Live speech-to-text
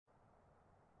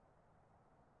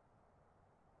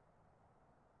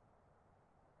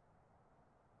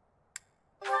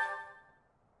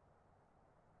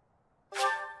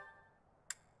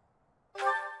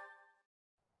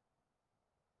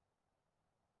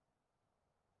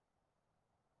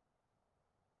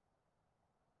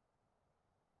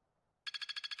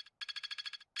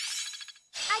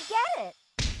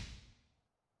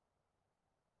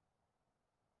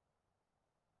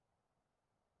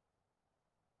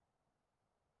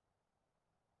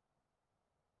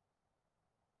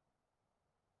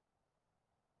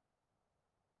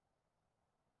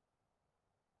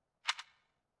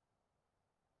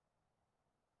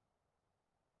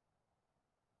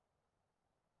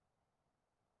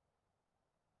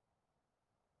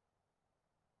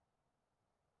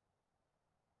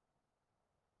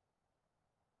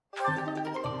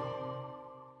I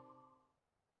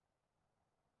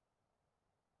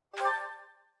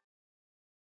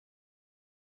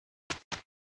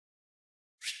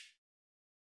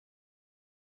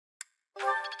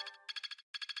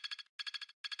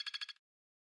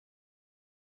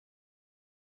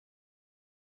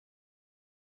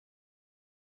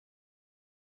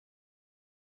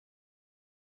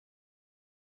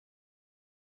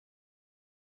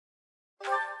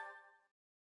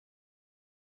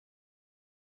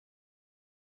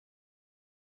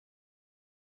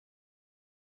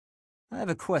have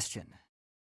a question.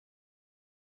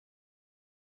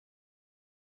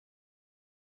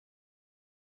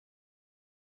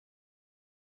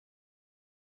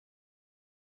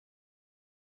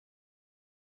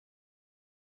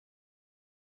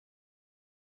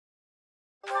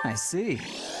 I see.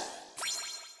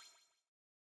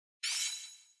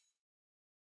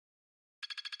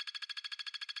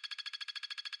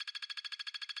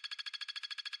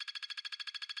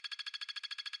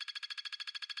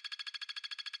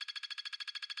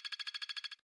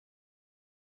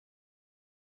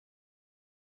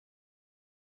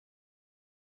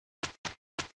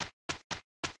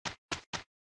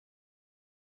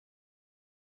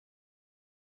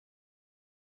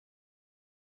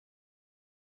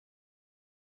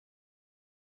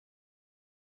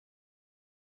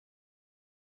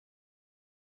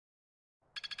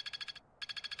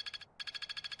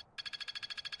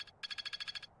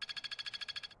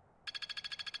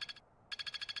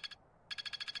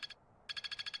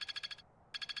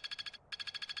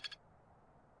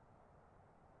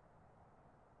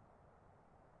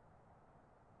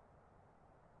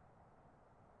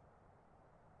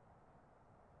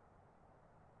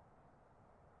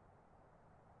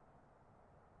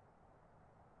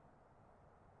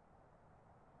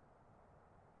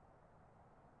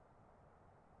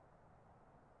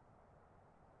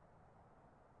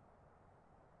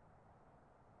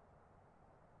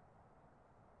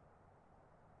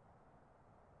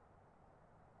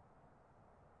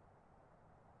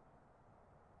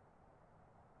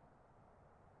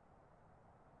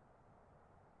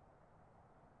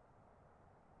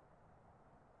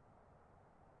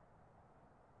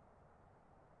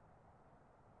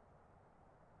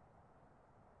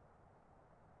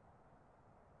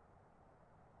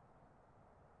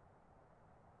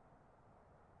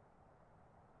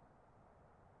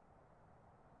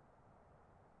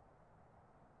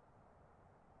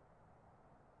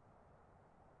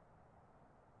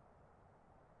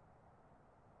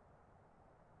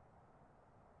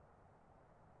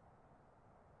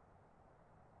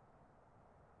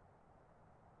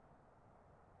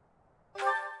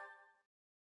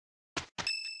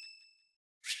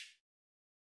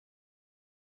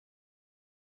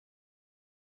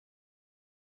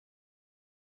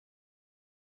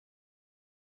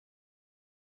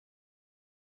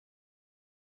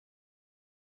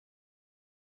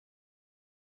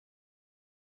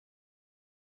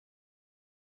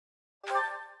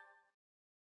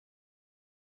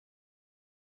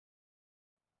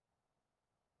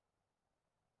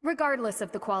 Regardless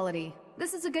of the quality,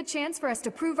 this is a good chance for us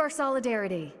to prove our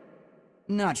solidarity.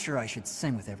 Not sure I should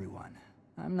sing with everyone.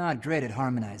 I'm not great at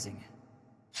harmonizing.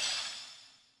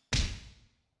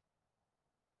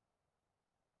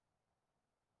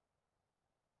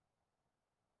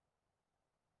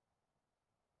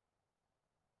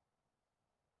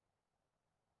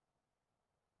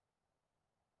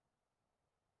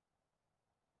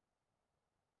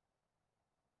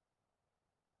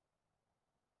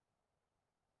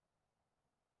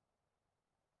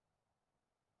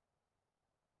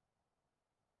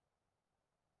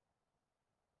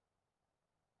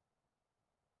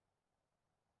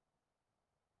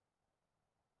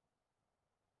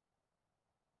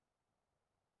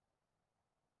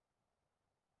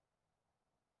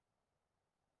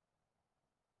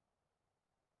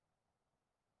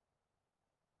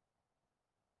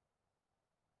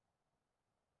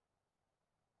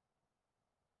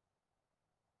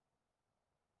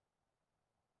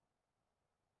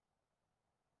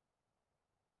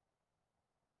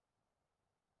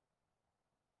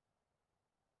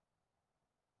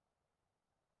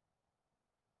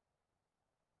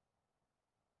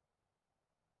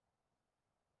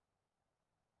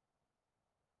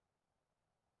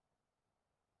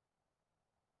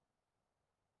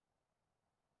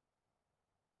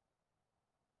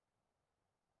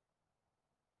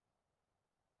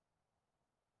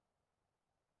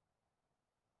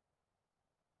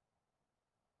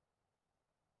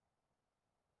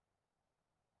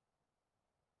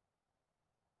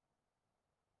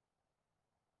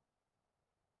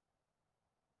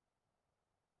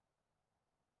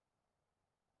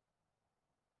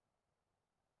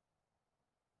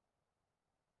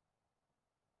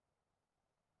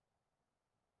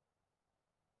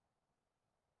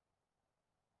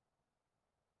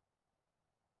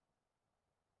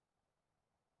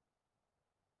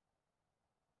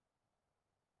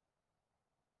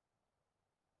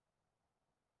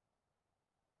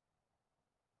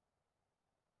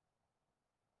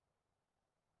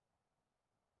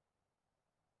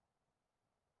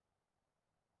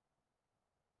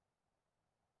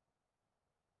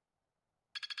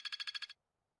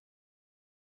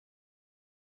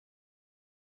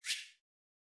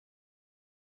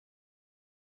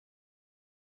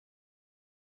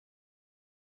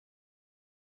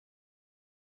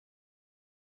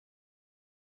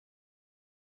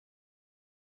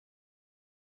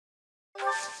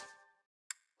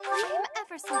 I am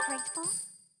ever so grateful.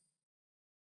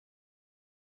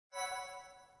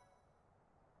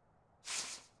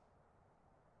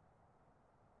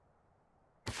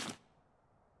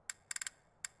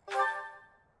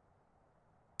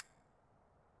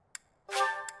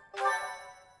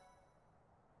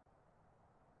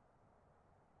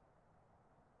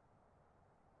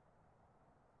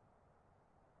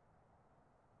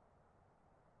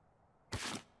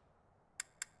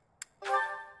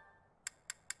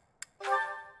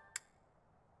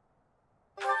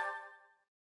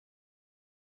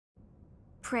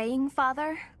 Praying,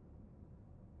 Father?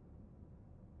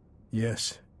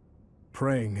 Yes.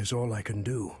 Praying is all I can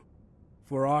do.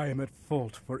 For I am at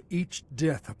fault for each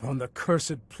death upon the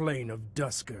cursed plain of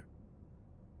Dusker.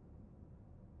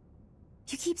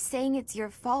 You keep saying it's your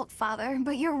fault, Father,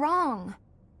 but you're wrong.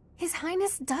 His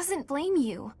Highness doesn't blame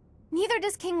you. Neither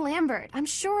does King Lambert, I'm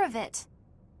sure of it.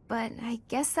 But I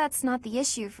guess that's not the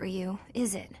issue for you,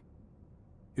 is it?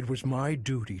 It was my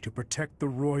duty to protect the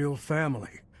royal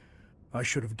family. I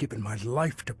should have given my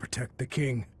life to protect the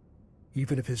king,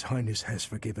 even if His Highness has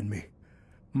forgiven me.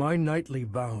 My knightly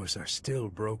vows are still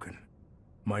broken.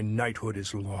 My knighthood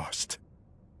is lost.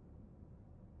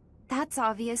 That's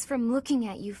obvious from looking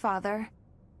at you, Father.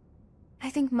 I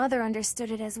think Mother understood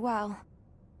it as well.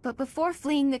 But before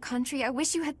fleeing the country, I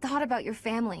wish you had thought about your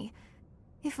family.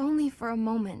 If only for a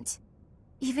moment.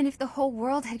 Even if the whole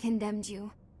world had condemned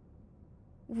you.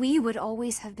 We would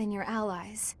always have been your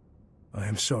allies. I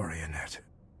am sorry, Annette.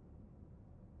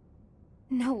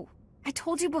 No, I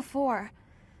told you before.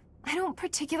 I don't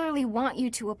particularly want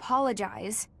you to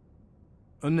apologize.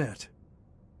 Annette.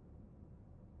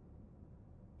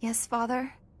 Yes,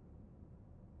 Father?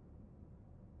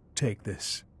 Take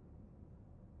this.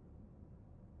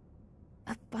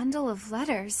 A bundle of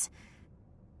letters.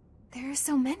 There are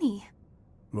so many.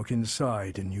 Look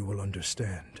inside and you will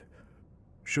understand.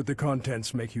 Should the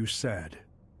contents make you sad,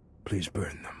 please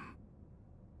burn them.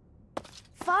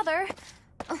 Father!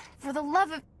 For the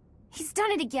love of... He's done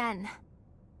it again.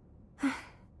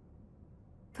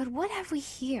 But what have we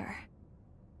here?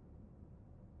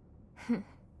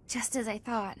 Just as I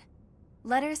thought.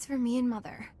 Letters for me and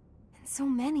Mother. And so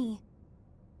many.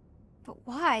 But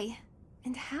why?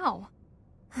 And how?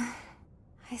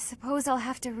 I suppose I'll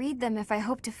have to read them if I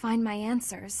hope to find my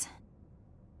answers.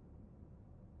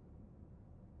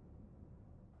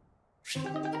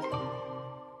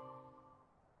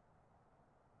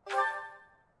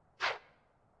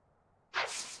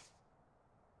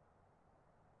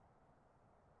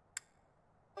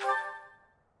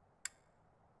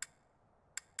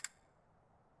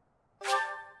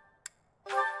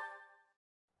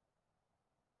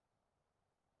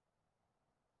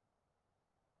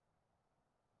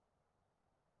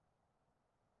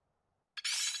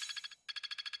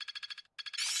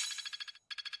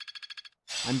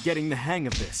 I'm getting the hang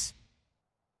of this.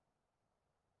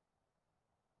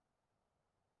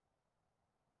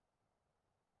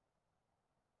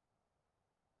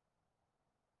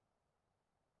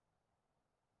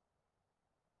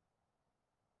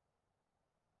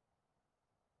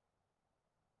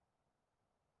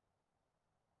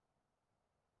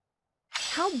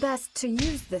 How best to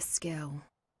use this skill?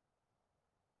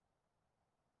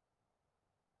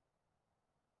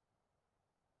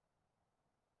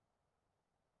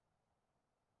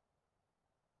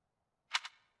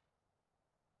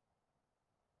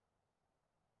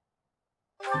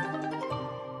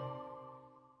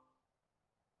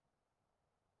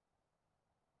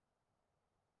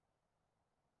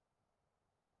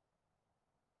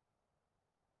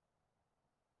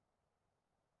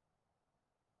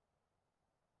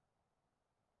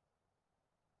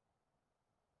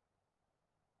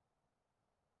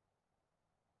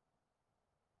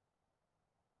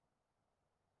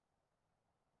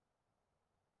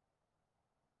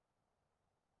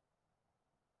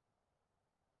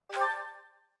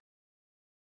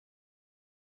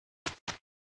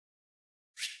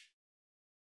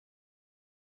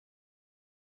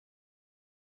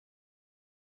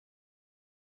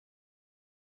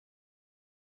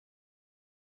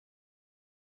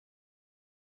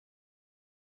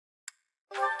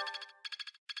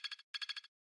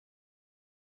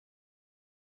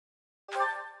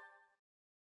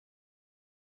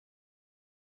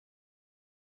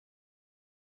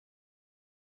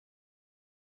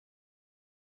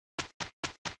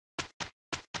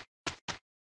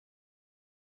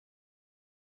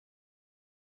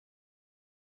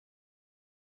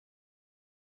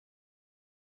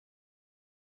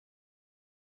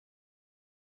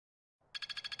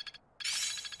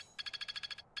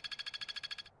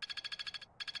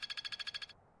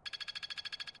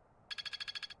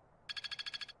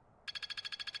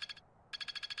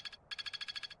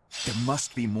 There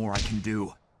must be more I can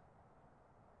do.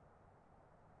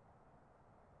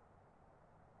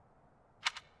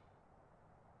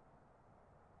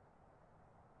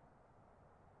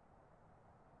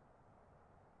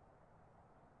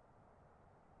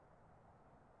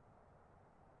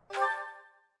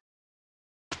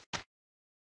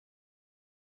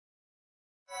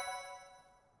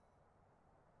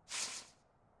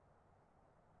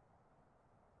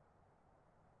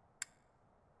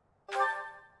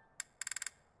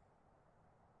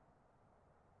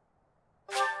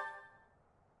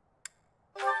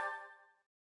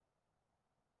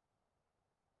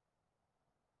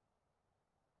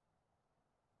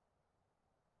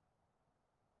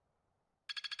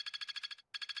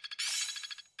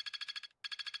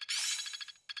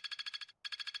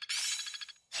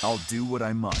 I'll do what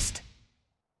I must.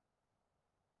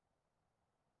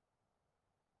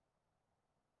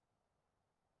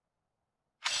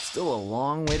 Still a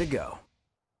long way to go.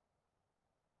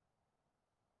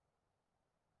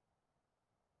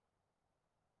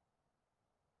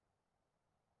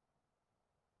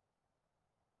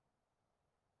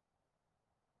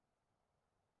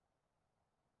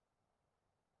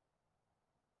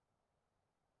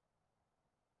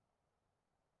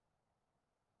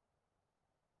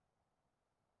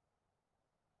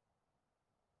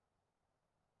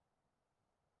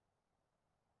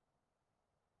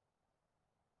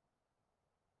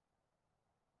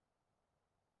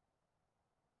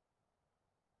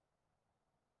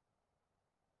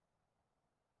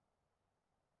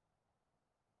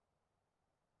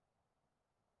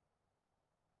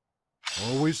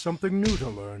 Always something new to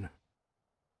learn.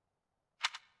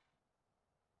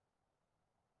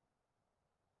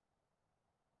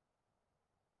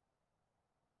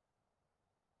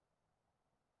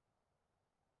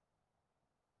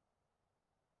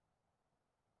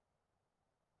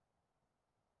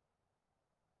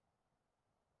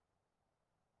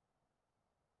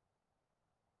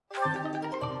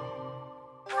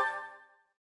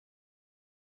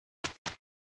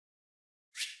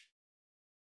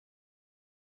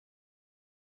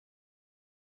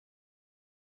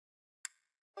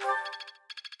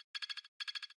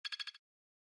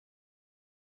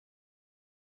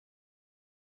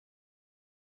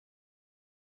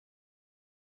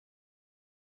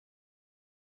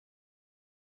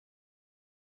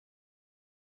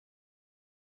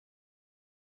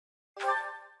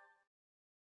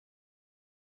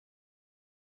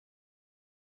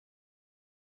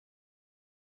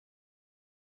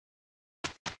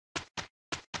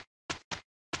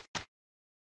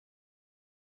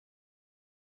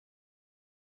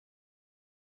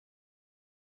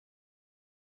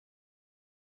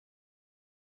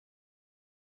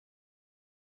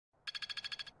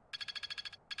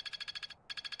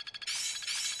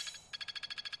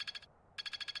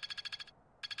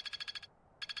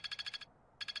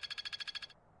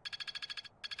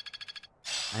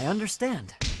 I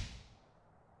understand.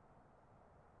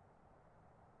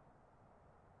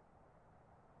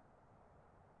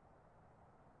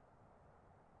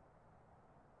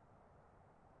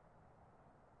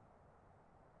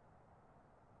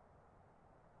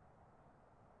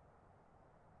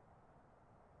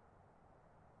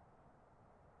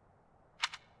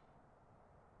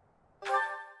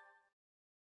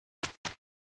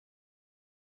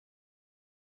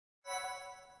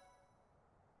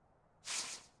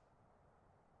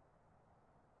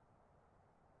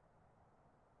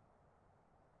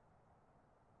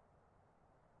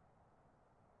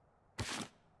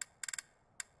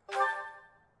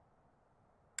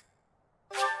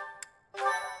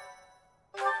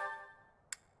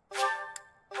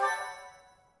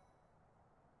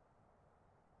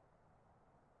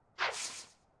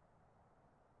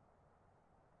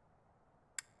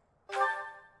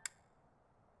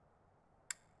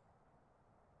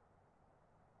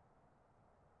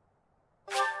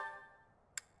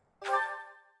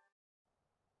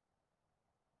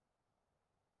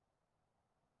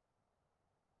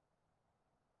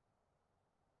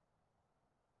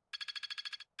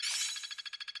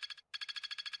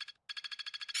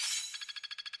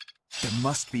 There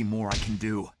must be more I can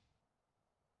do.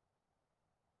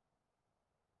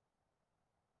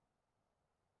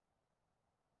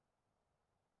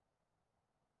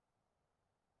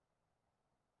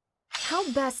 How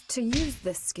best to use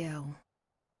this skill?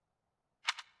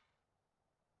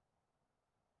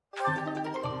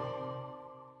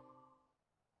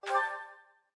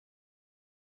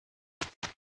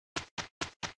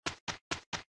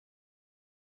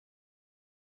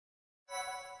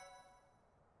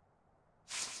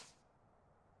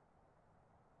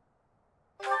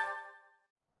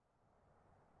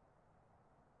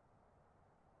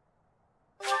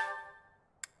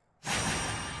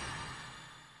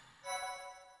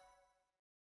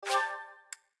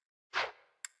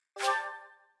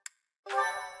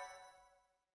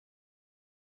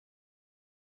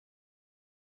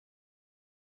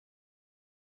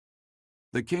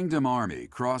 The Kingdom Army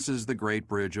crosses the Great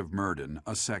Bridge of Myrden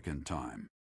a second time,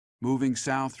 moving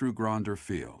south through Gronder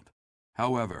Field.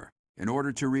 However, in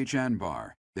order to reach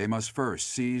Anbar, they must first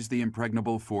seize the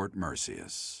impregnable Fort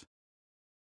Merceus.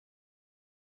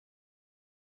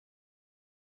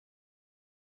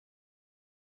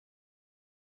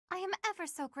 I am ever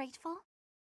so grateful.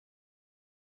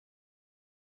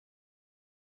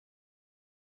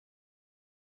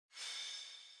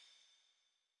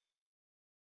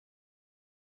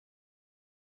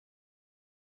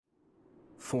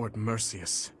 Fort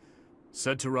Merceus.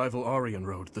 Said to rival Aryan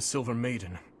Road, the Silver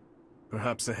Maiden.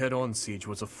 Perhaps a head-on siege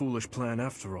was a foolish plan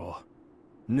after all.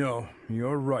 No,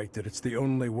 you're right that it's the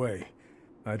only way.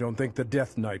 I don't think the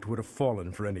Death Knight would have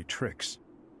fallen for any tricks.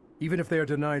 Even if they are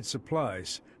denied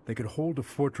supplies, they could hold a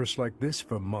fortress like this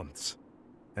for months.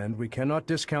 And we cannot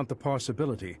discount the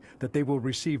possibility that they will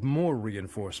receive more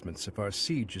reinforcements if our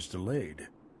siege is delayed.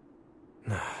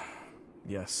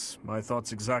 Yes, my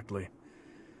thoughts exactly.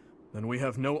 Then we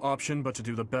have no option but to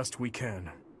do the best we can.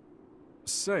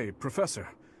 Say, Professor,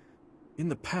 in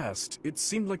the past, it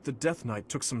seemed like the Death Knight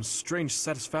took some strange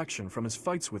satisfaction from his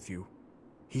fights with you.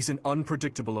 He's an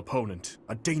unpredictable opponent,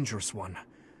 a dangerous one.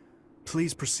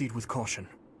 Please proceed with caution.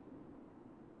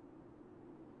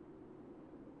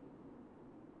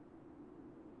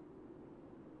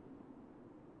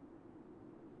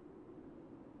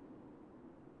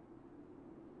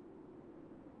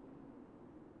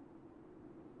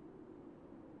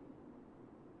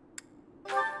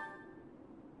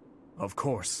 Of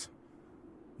course.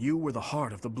 You were the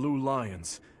heart of the Blue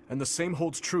Lions, and the same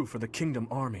holds true for the Kingdom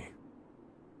Army.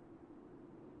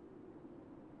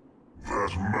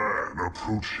 That man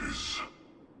approaches.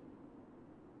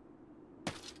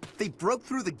 They broke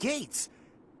through the gates!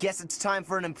 Guess it's time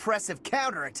for an impressive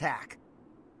counterattack!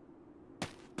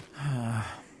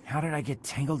 How did I get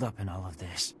tangled up in all of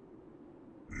this?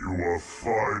 You are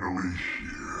finally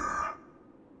here.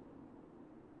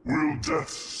 Will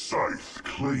Death's scythe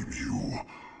claim you,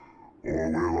 or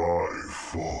will I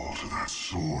fall to that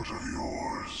sword of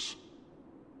yours?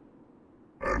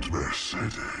 And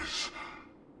Mercedes,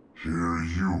 here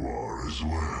you are as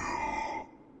well.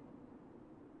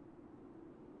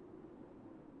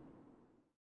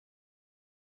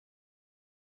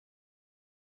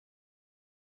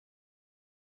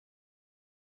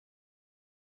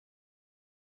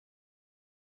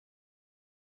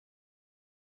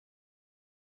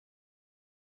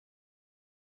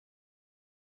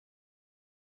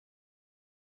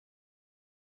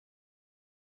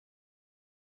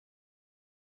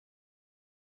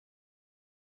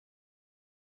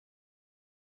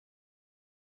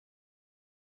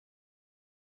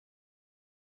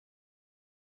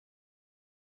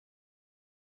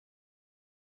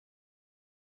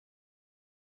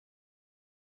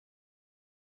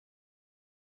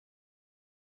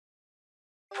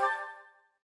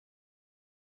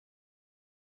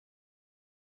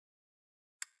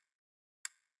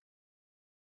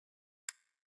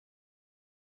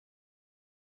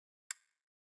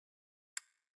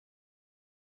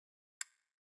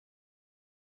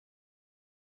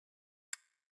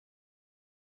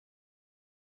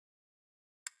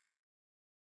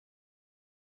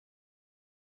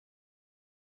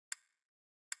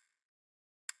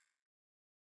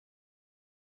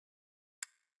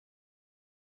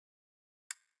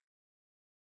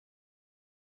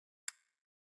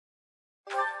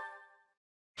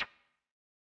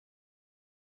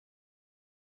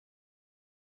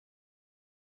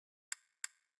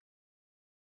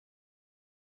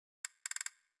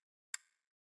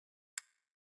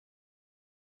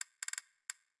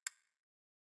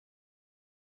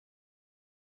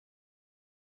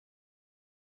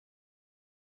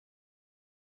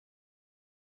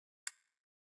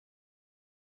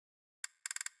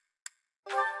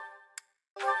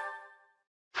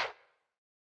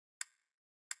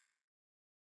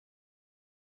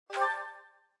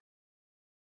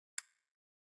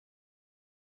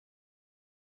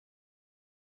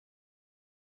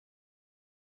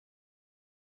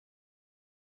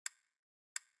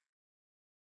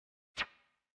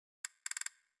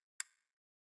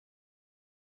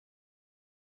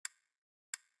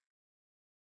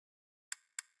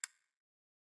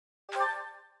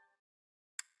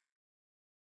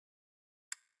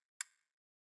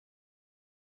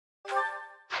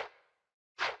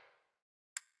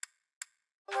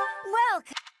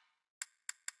 Welcome!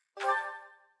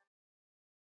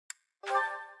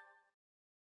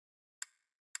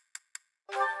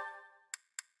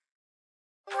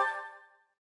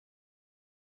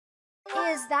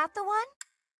 Is that the one?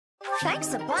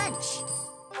 Thanks a bunch!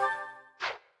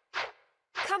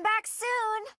 Come back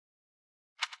soon!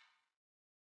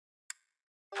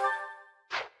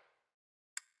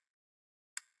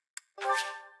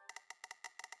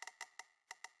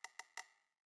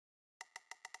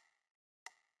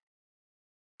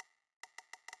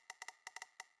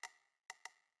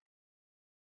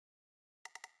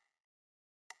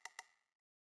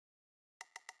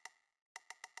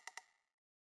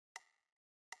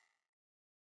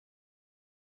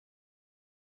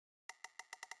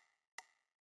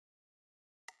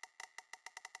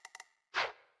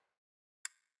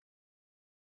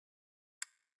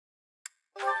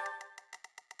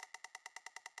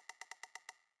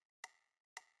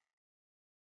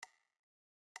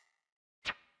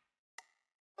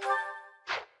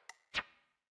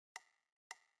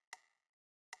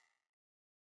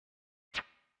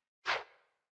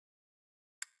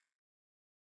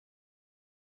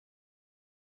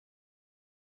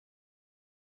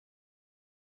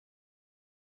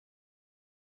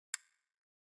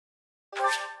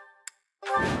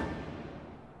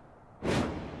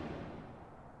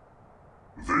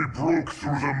 They broke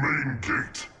through the main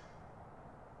gate.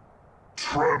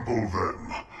 Trample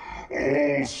them,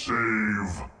 all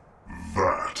save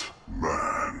that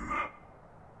man.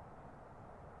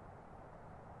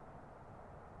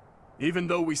 Even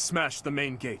though we smashed the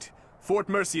main gate, Fort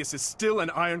Merceus is still an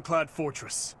ironclad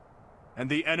fortress. And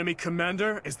the enemy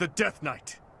commander is the Death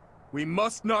Knight. We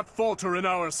must not falter in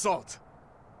our assault.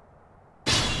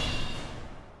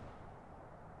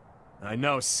 I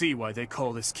now see why they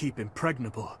call this keep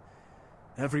impregnable.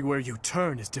 Everywhere you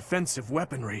turn is defensive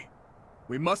weaponry.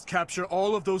 We must capture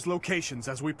all of those locations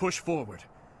as we push forward.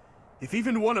 If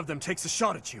even one of them takes a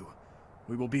shot at you,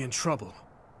 we will be in trouble.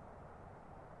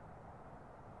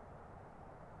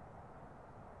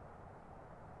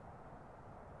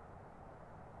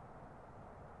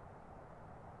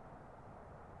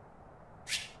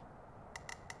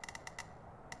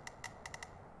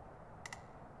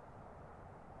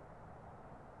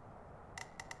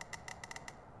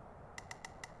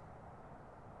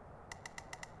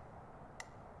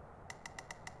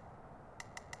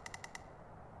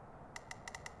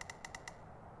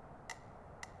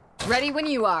 Ready when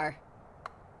you are.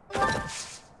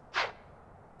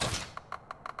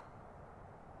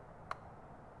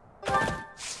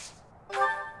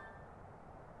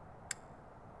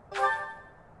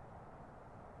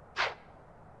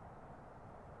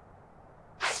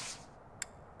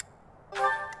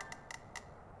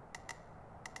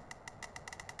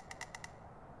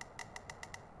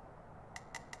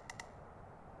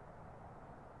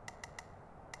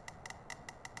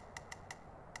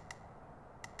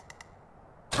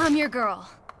 I'm your girl.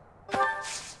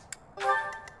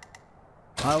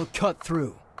 I'll cut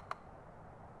through.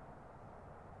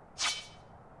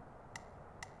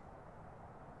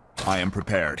 I am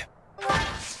prepared.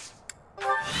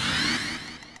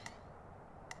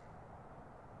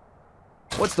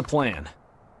 What's the plan?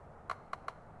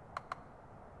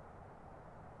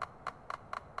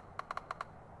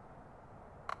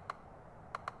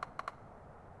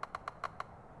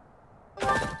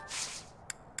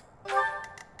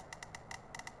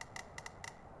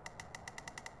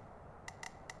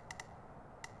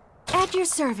 At your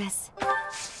service.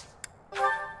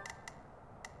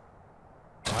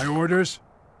 My orders?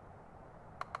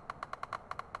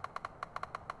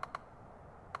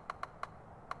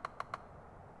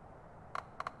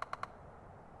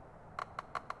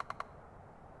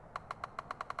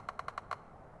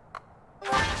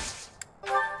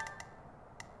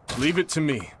 Leave it to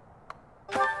me.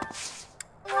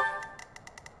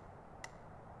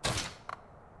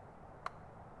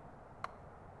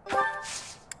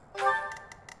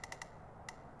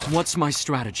 What's my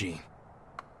strategy?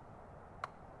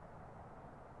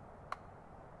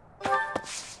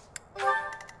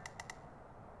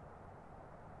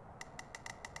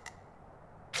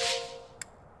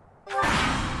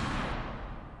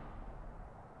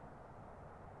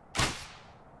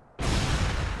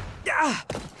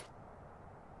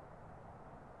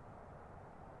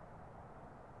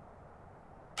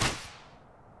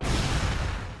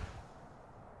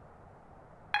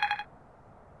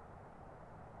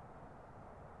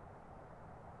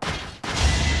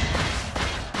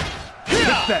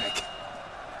 Pathetic.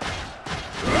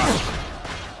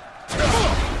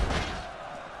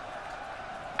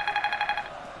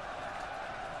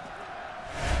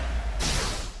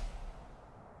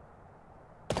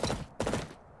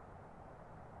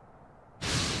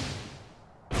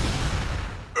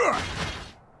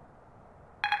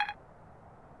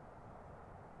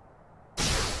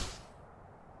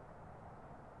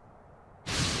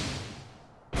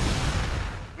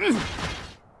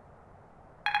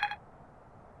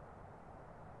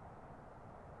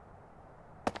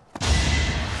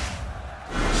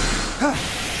 Is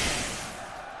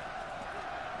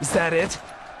that it?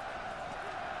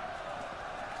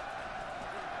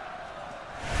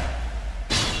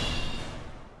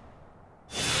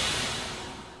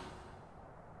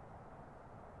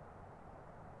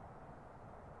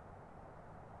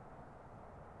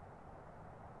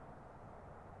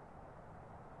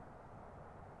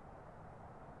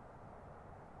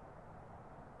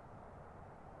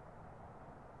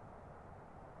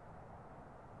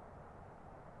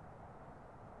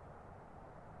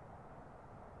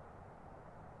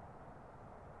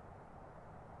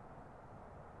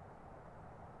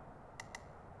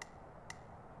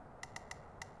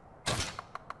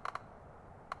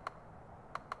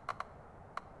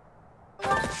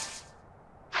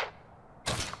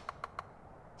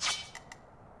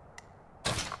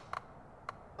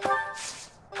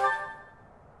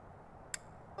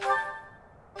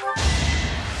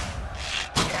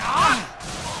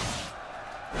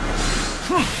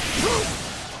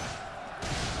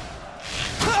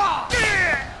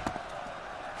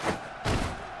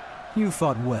 You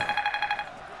fought well.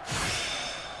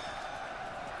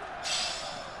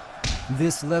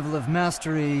 This level of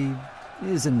mastery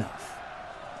is enough.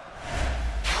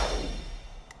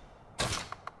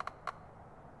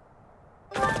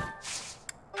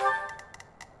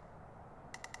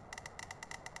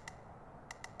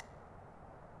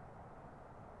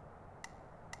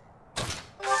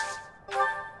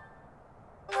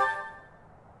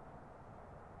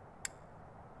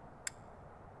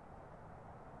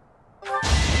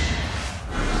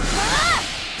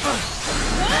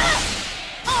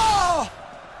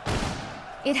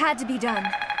 It had to be done.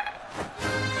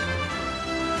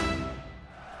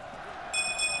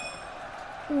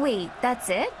 Wait, that's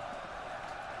it?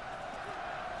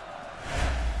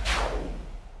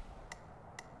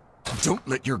 Don't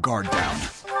let your guard down.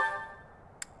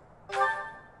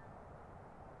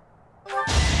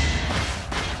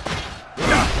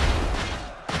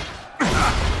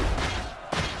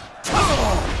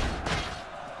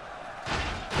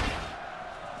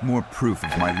 More proof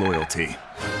of my loyalty.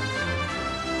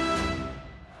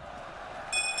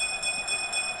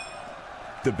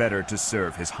 The better to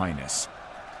serve His Highness.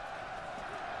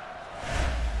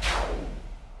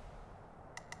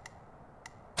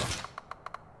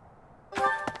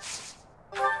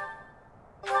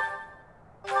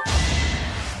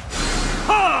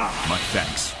 My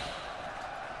thanks.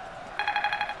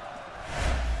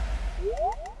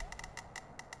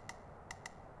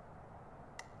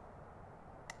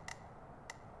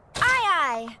 Aye,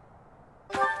 aye.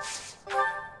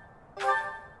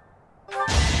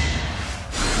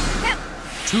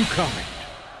 Too kind.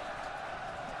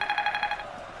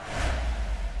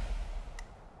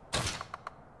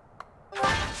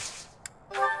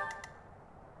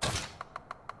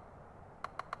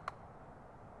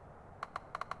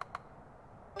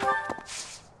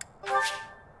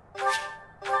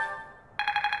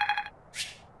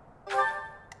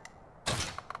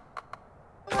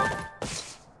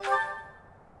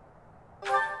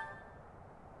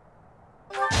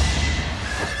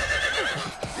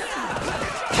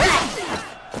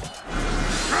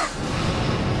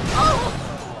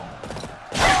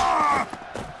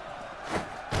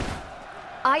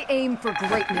 I aim for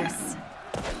greatness.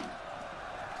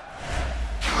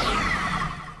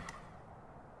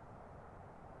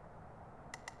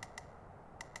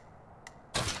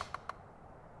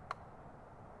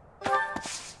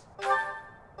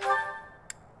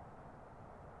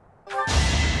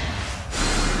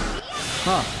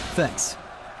 Ah, thanks.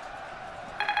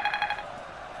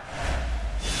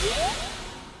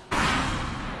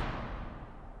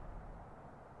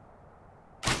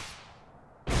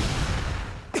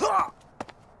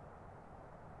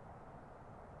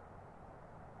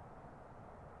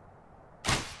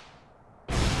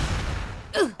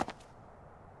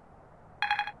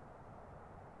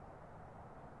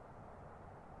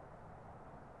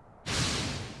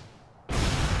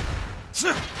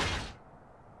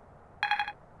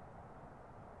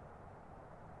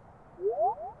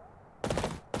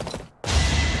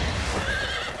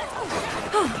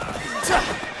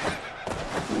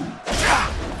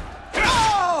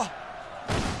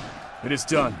 It is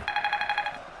done.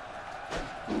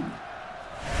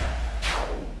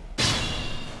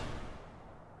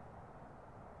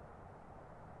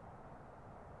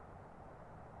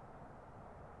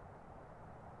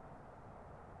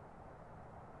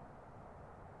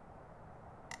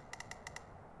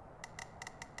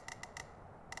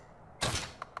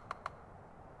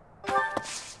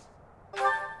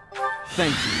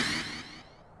 Thank you.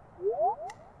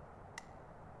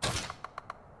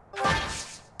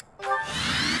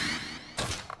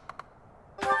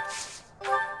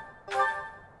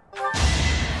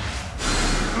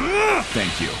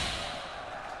 thank you.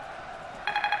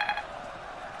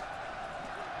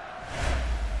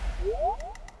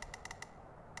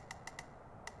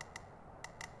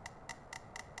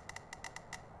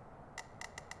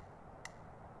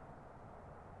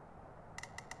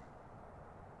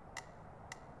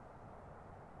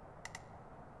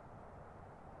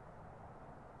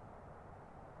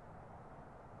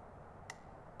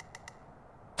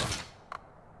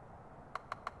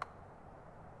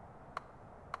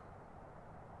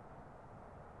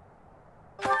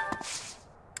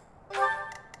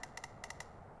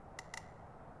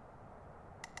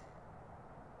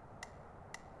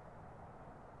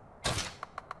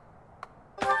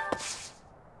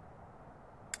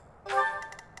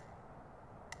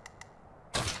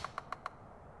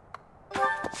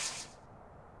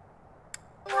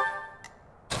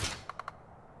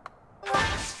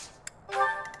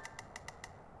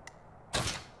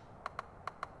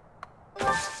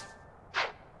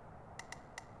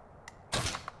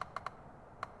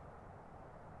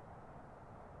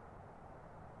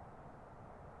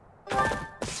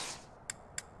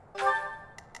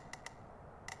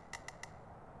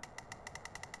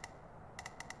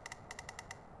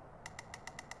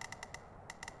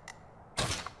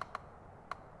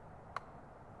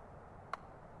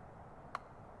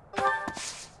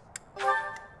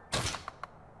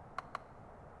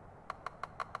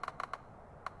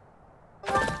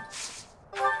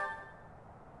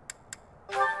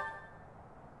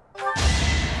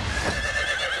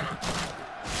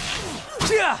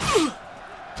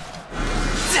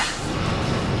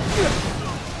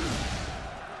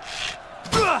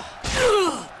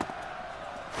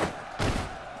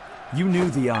 You knew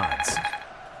the odds.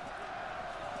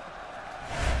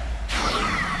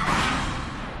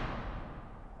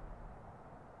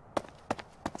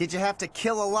 Did you have to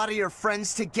kill a lot of your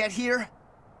friends to get here?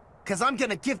 'Cause I'm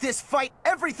gonna give this fight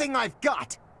everything I've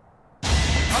got!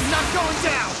 I'm not going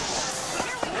down!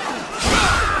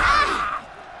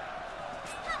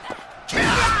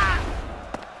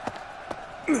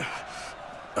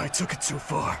 I took it too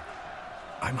far.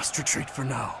 I must retreat for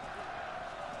now.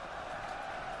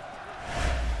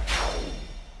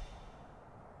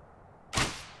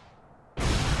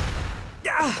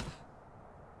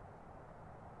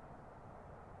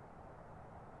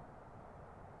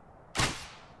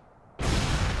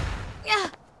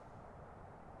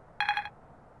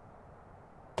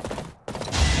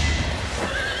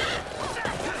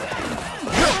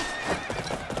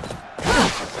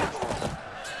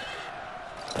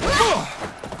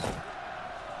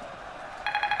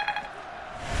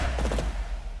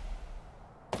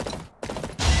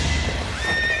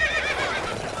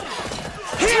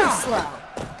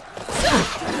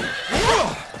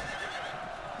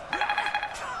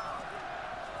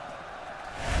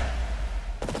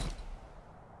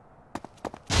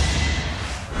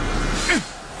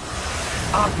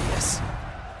 Obvious.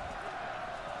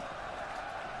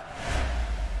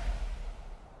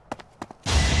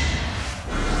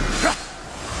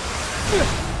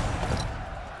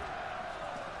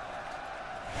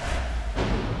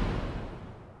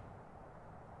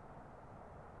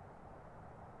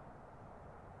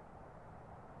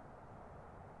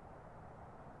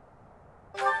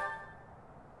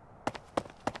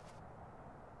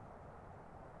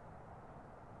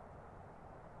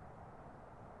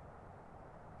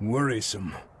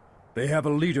 Worrisome. They have a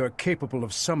leader capable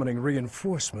of summoning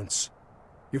reinforcements.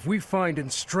 If we find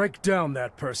and strike down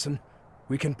that person,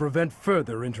 we can prevent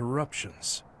further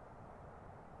interruptions.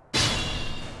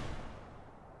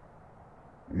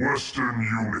 Western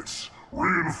units,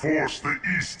 reinforce the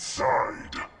east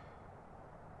side.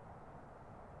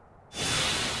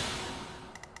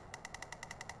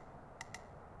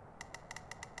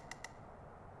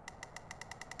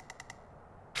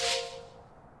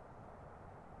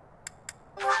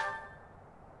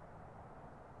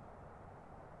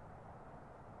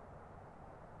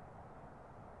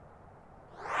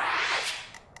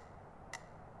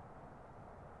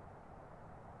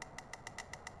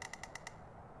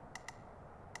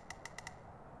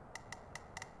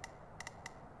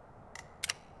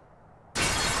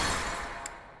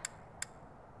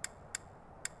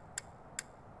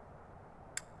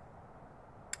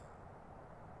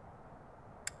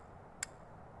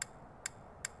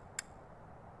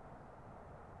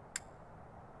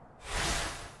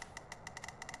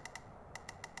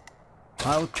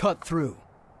 I'll cut through.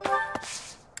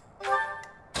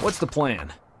 What's the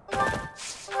plan?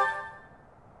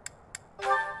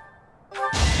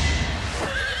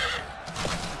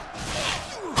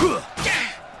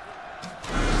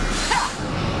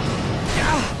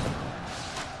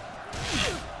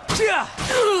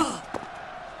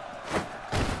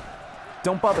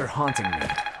 Don't bother haunting me.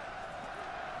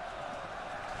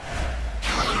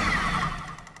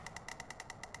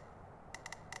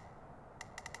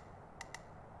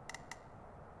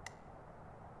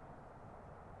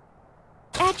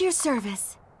 At your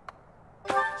service.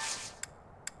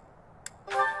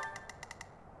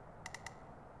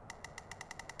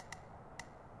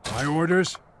 My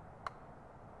orders?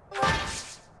 Aye,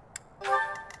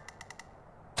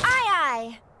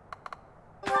 aye.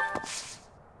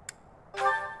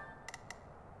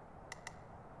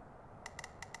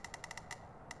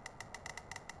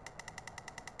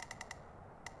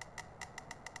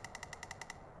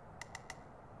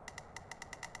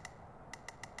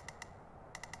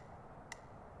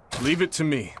 Leave it to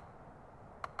me.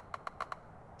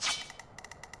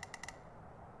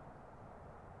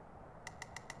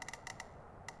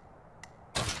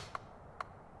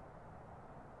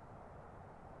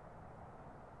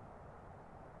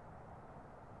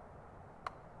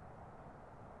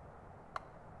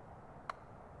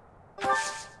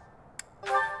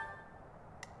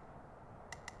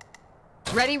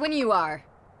 Ready when you are.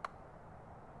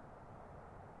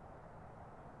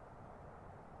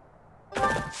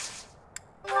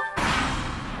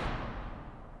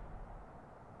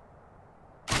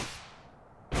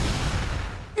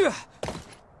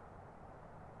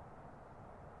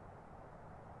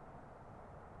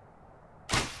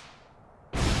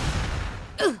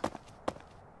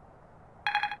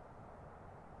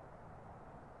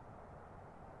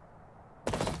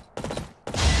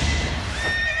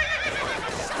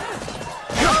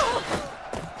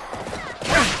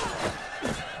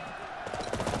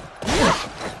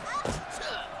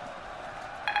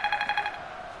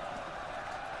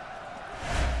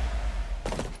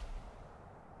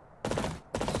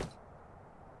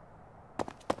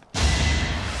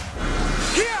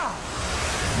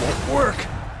 Work!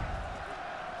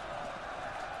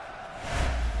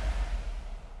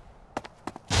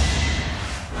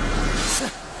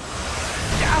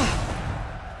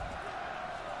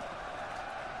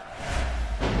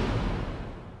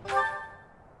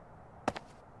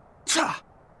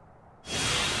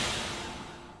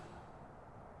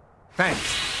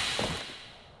 Thanks.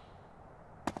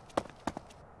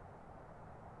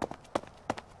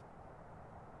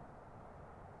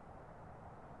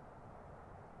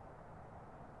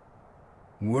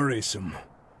 Worrisome.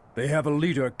 They have a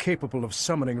leader capable of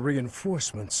summoning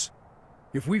reinforcements.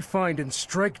 If we find and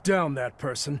strike down that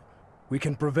person, we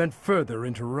can prevent further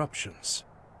interruptions.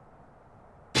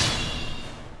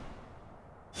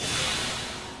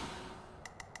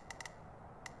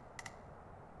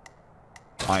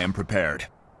 I am prepared.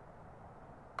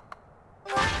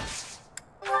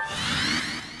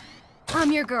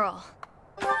 I'm your girl.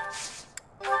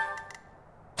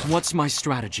 What's my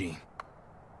strategy?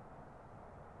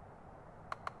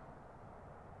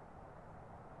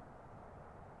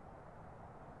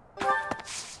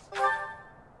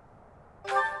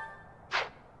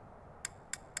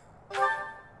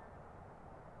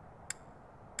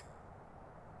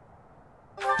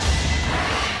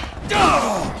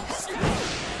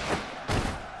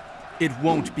 It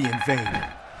won't be in vain.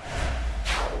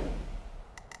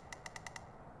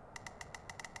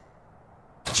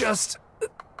 Just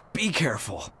be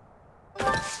careful.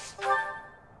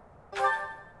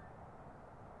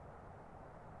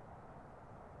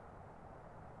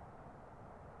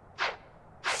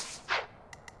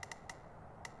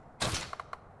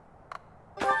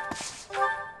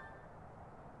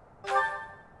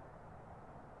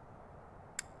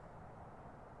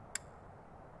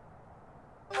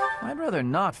 I'd rather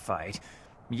not fight,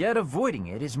 yet avoiding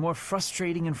it is more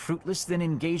frustrating and fruitless than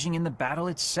engaging in the battle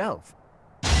itself.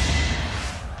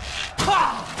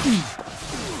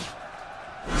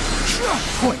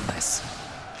 Pointless.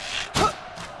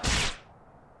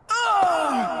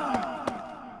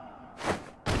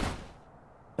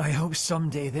 I hope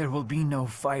someday there will be no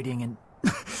fighting and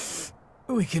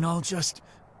we can all just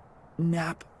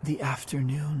nap the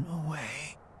afternoon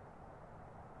away.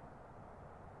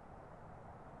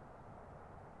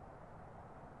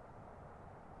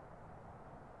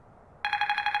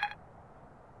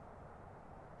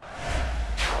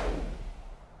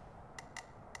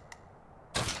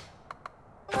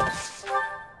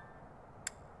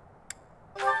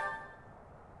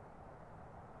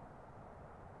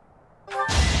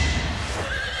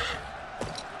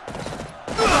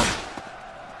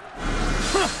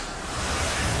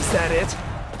 Is that it?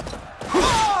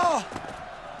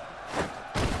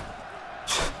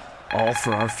 All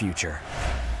for our future.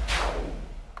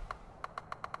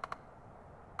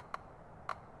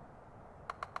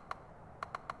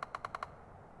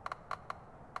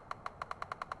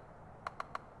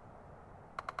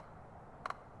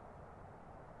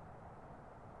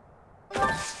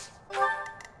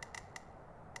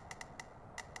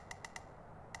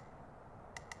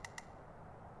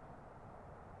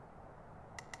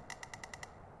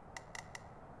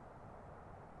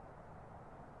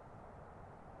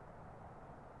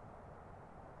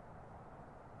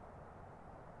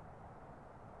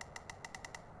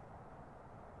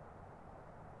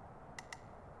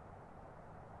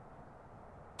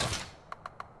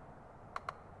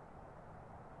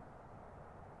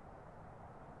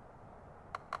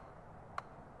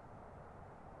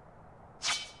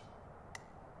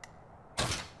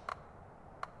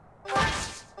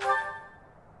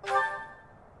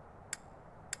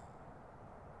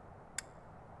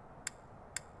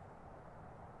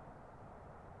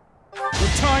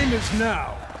 time is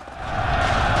now.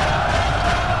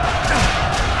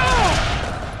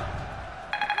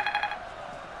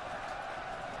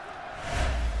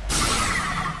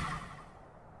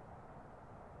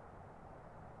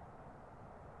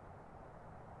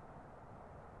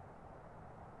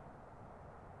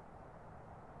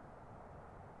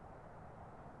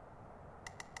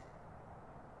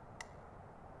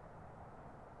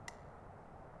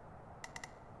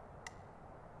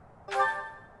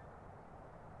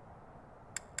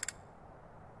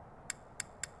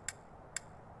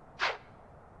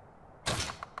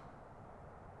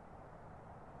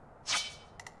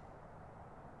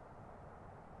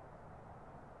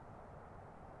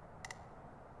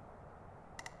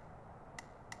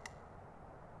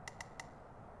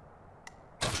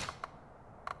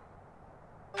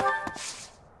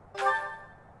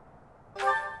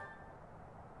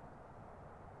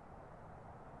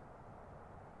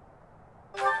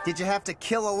 Did you have to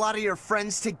kill a lot of your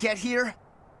friends to get here?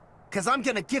 'Cause I'm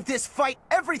gonna give this fight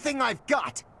everything I've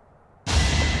got!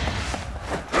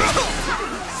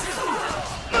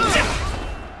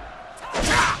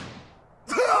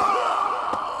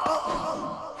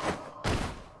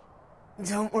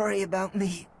 Don't worry about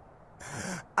me.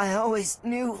 I always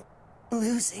knew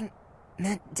losing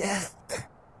meant death.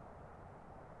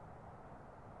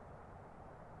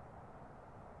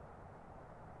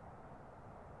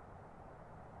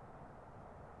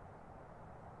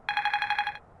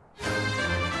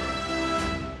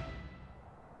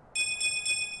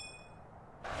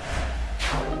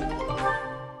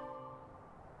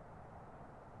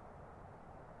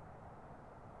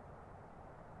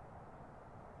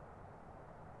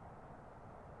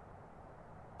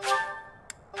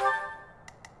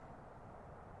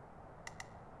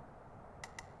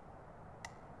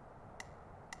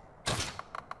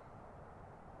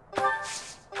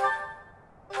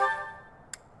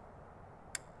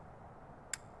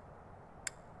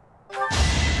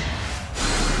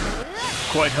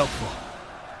 Quite helpful.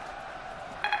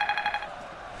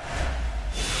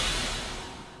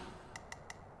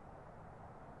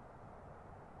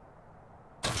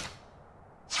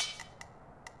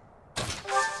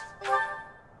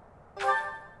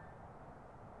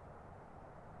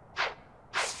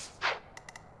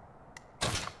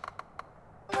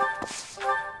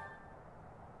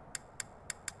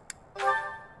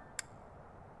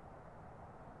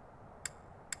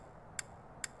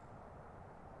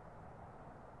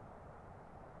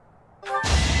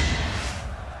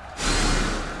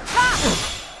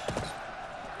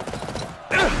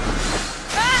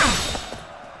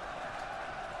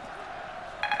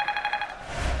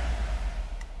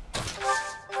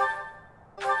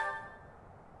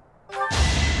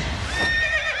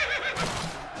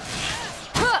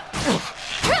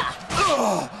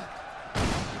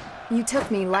 You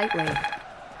took me lightly.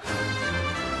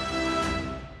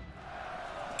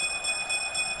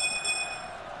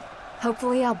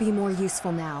 Hopefully I'll be more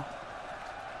useful now.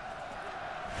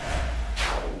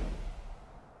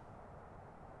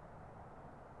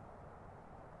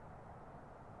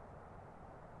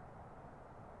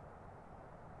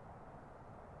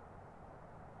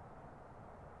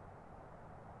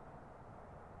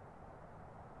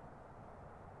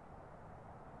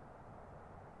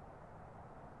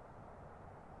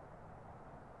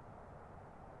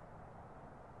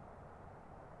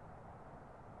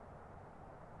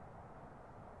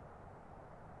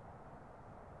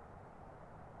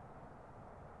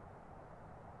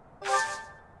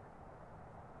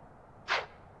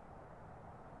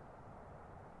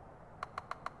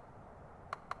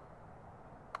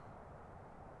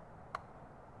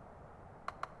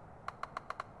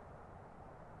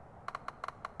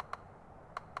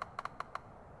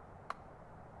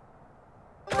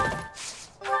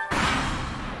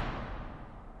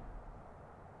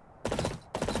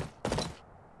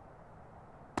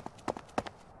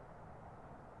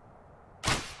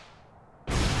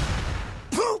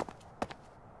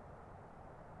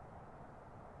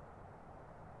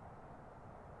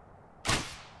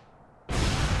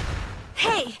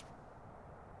 Hey!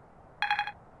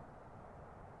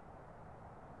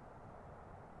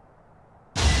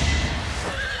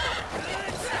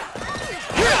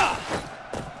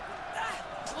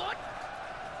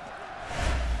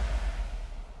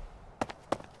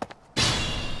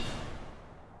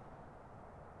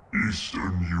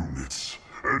 Eastern units,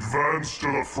 advance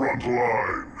to the front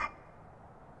line.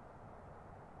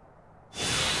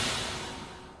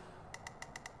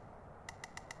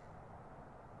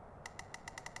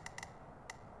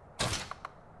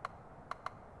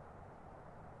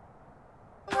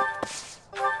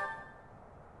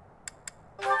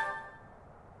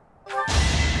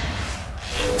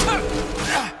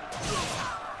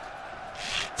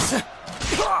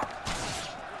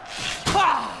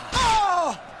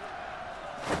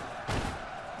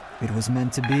 was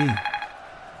meant to be.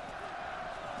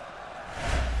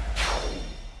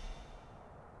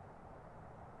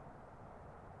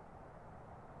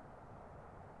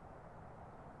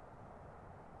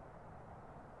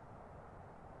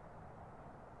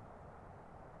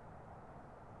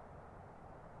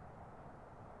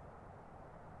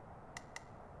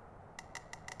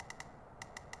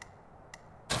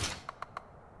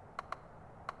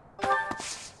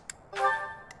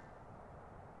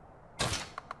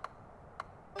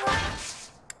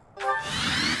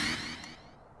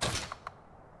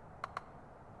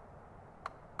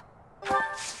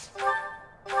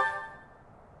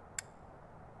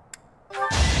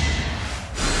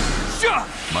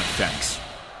 My thanks.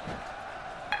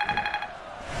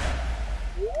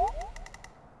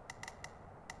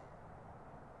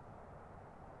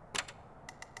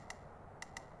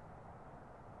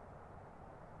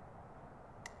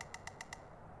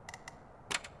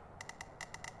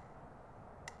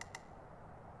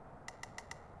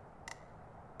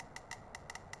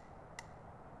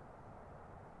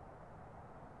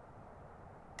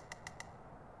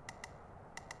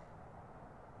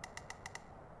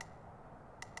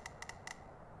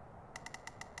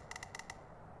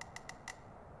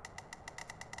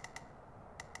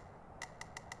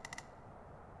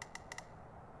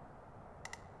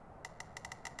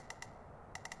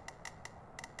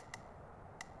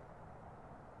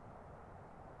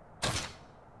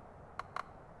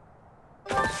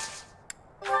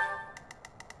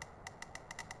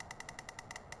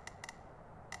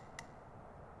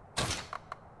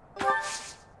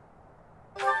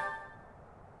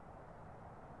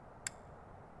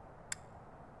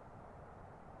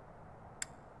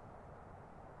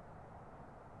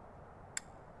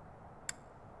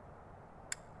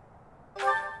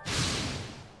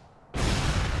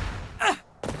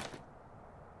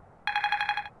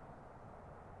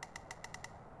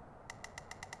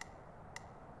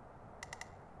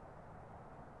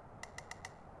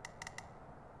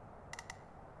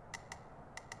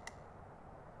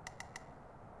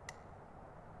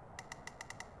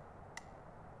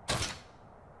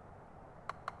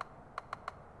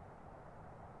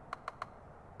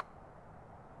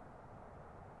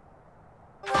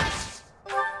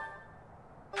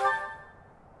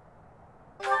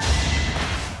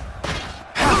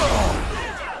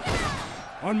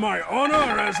 On my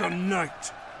honor as a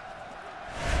knight!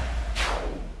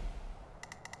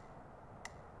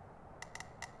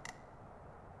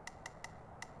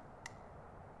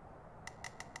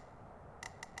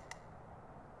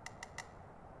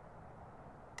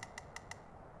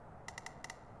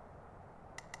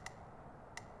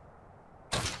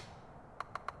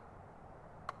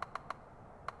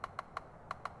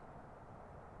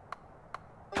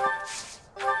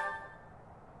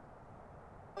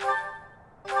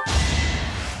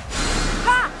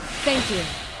 Thank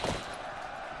you.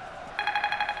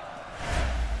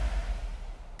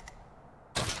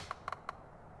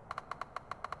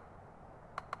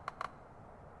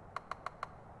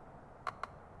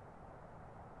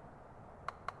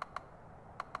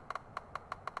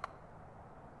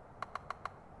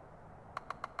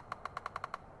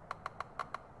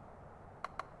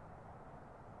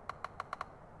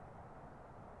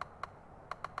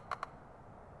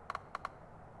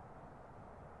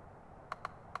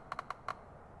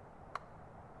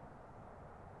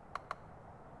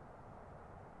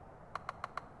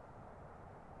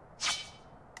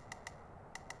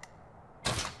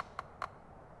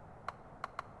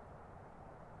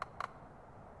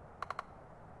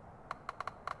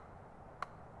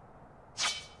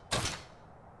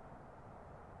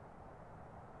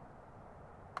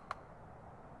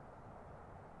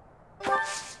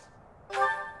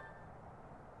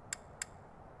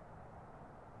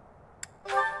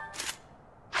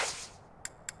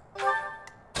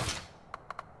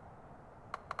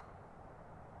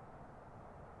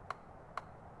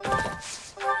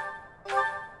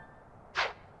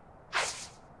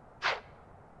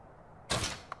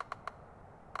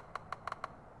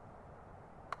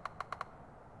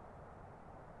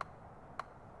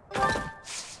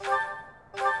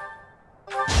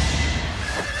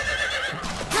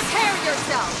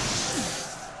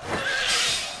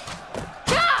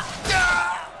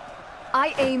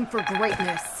 I aim for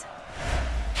greatness.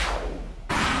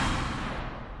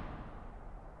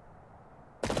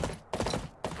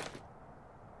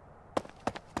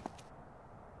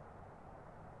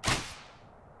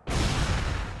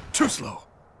 Too slow.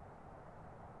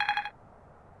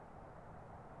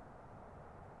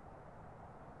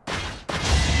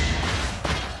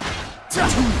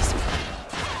 Too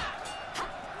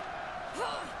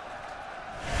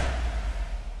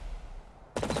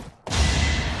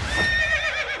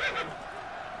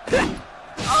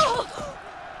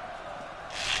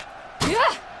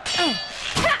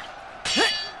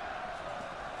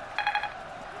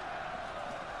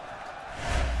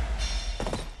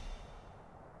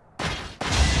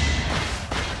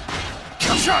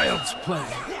child's play.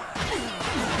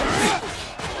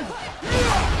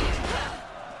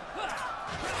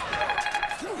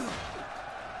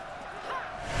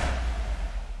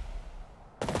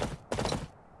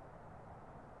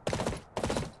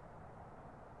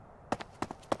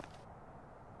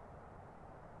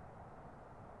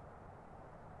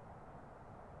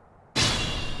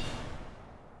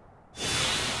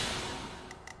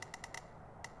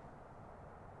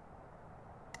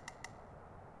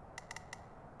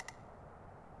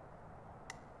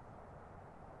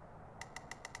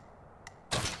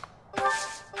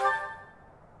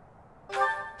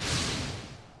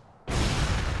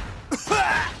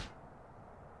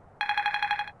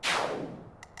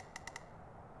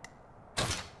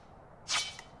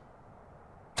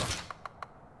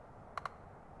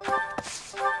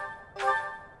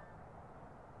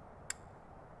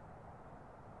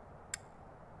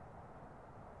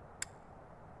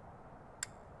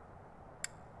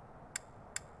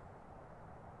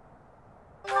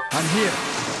 I'm here.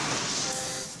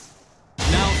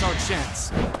 Now's our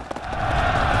chance.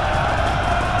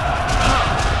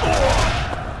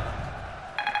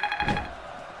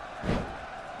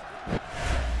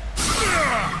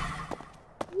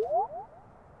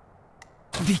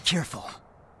 Be careful.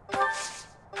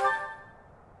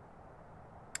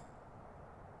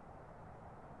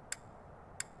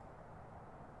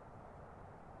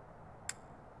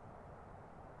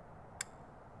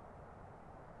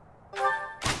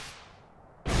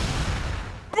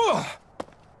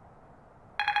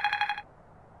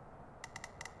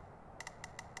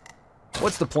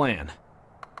 What's the plan?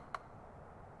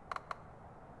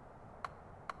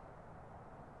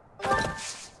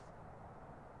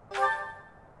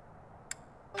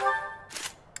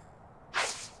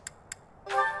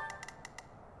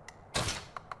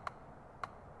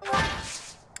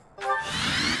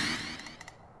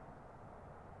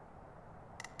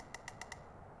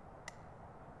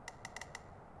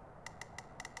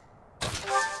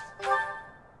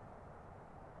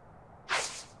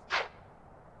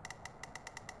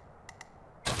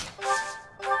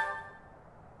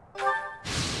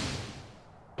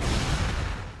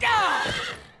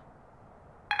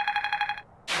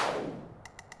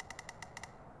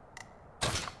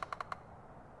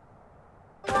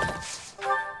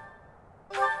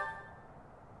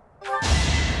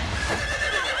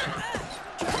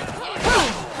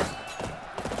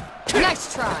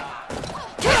 Nice try.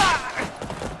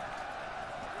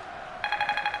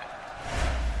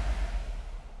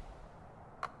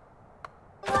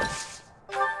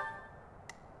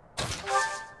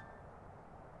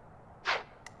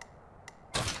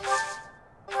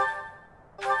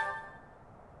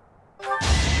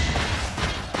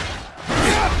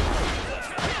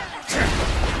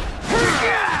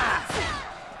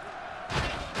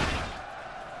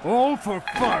 All for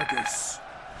Fargus.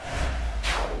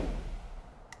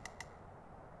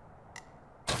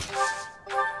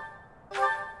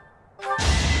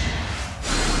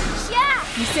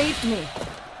 You saved me.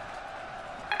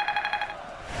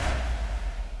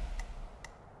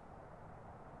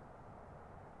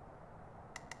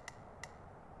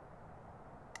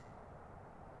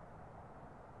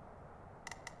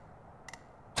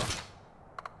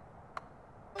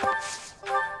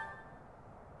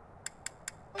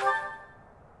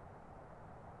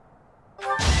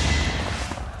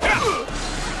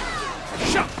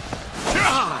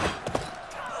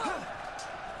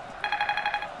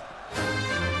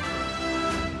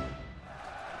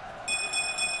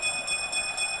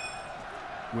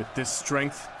 With this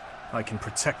strength, I can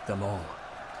protect them all.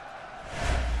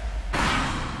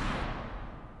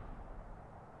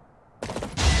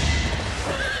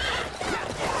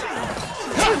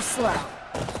 Too slow.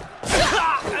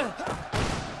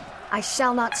 I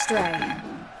shall not stray.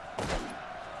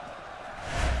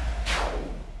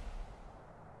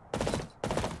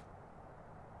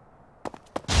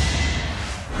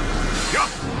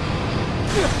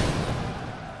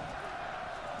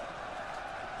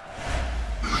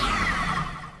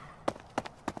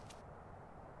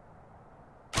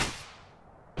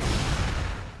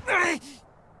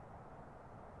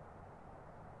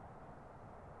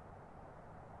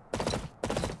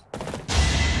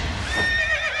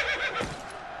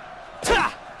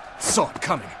 Saw it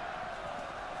coming.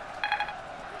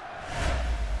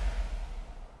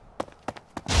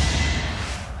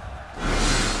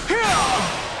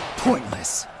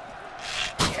 Pointless.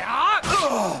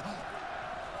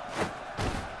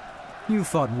 You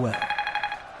fought well.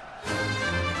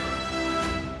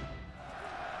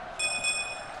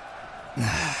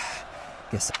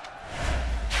 Guess.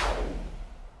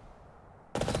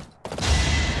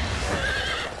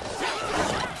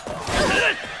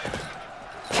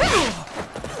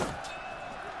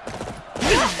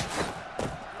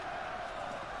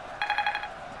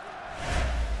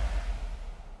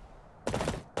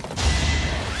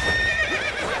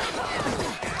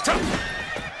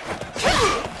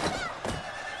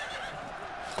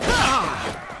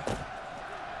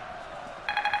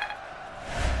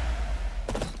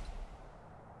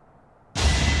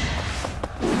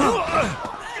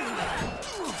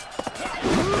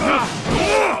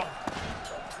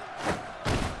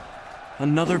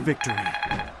 Another victory.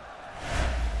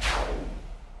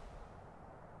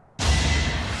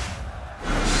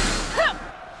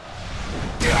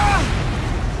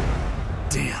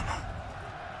 Damn.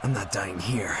 I'm not dying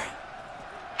here.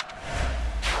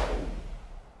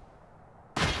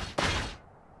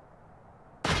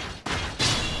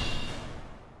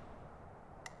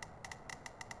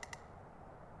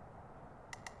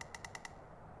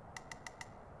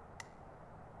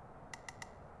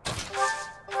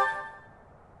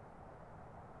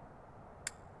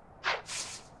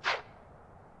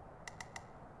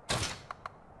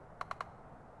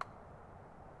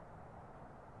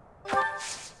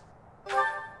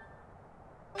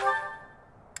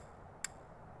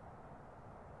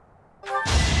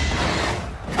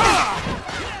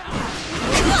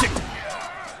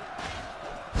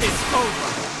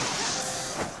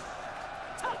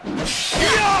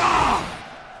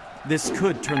 This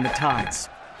could turn the tides.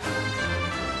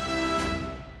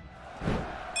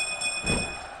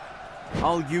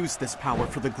 I'll use this power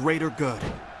for the greater good.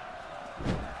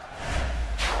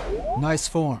 Nice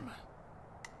form.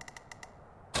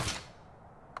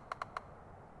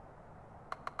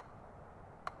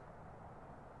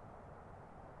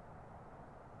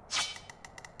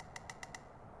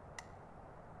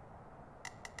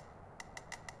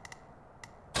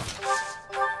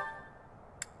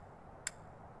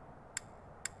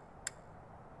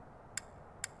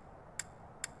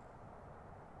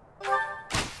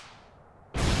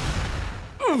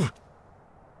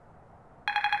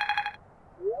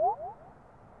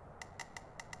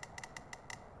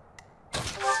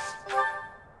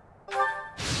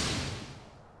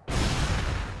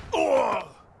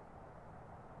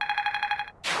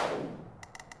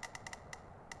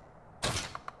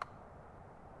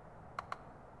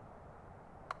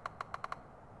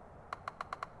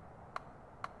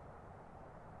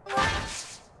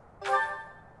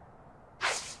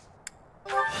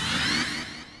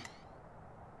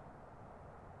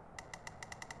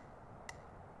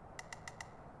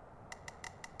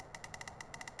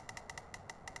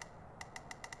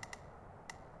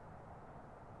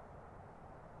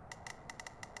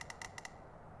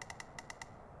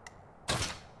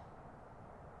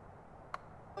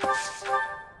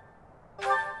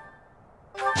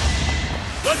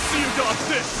 Let's see you dodge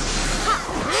this!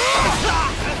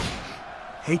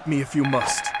 Hate me if you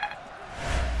must.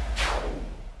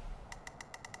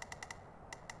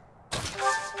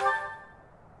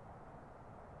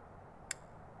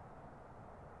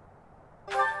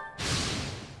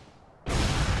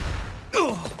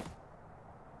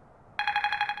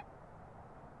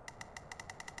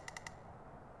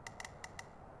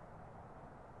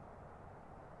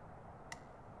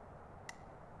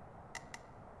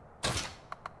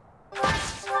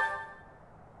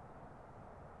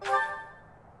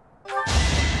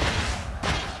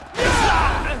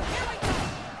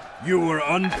 You were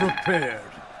unprepared.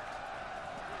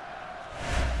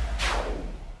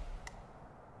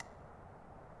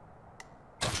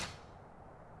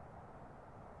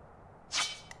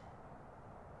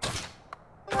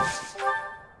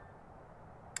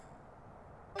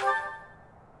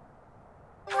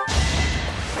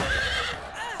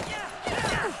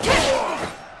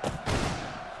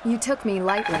 You took me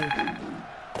lightly.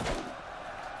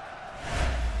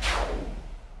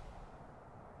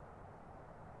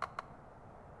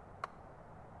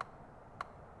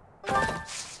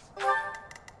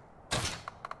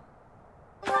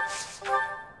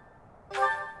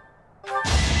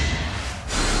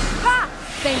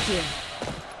 Thank you.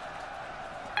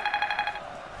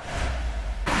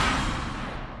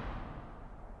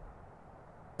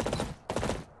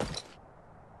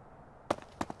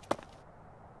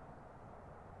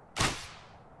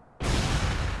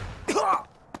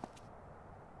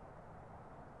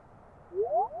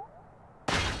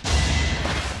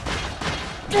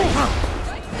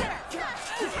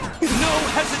 No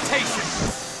hesitation!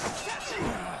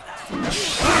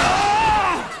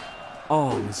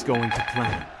 All is going to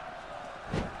plan.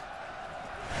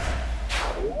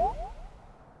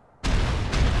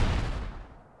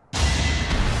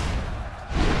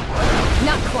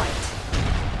 Not quite.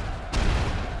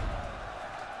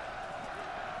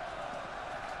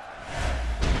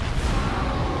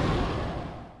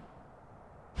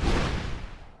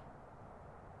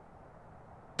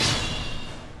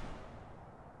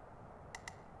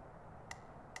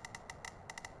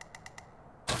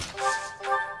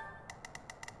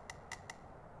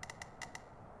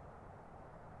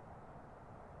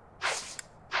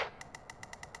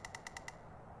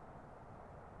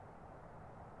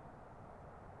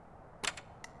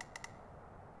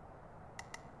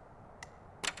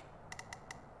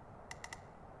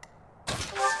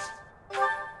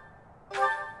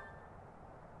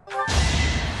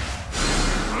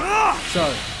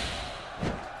 Sorry.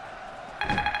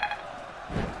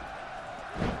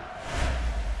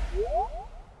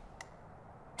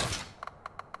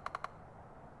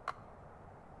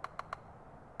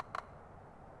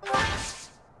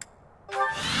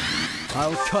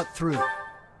 I'll cut through.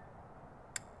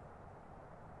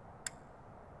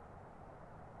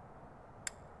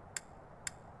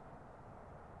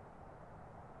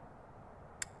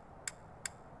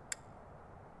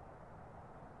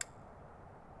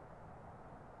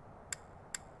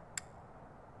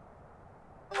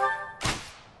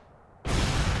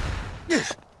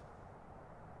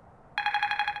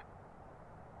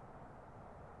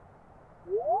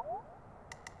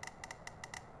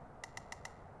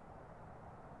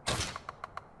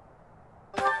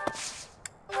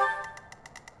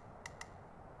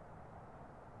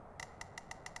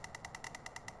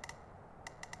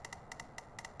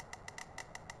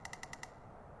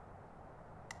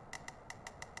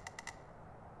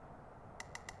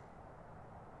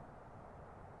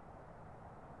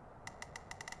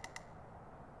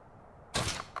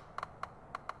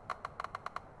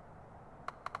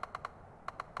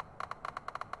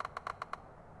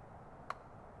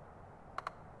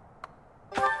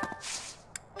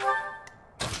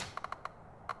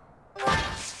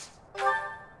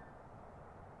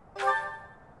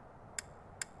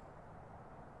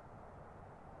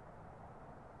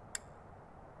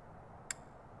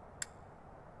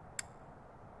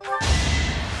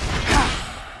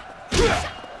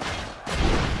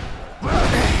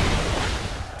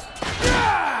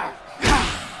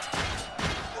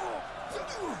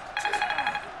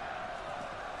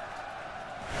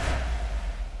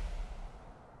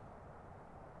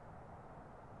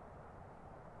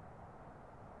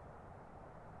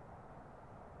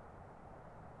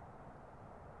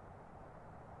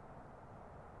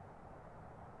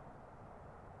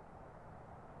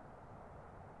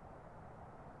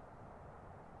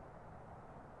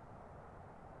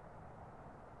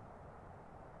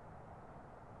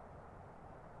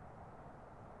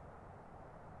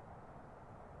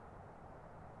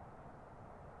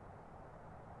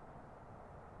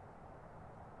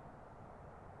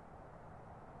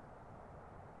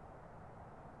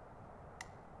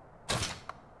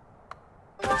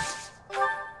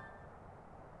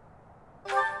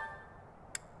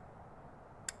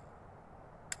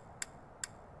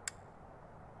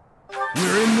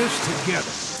 We're in this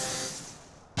together.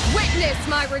 Witness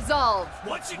my resolve!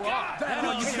 What you got?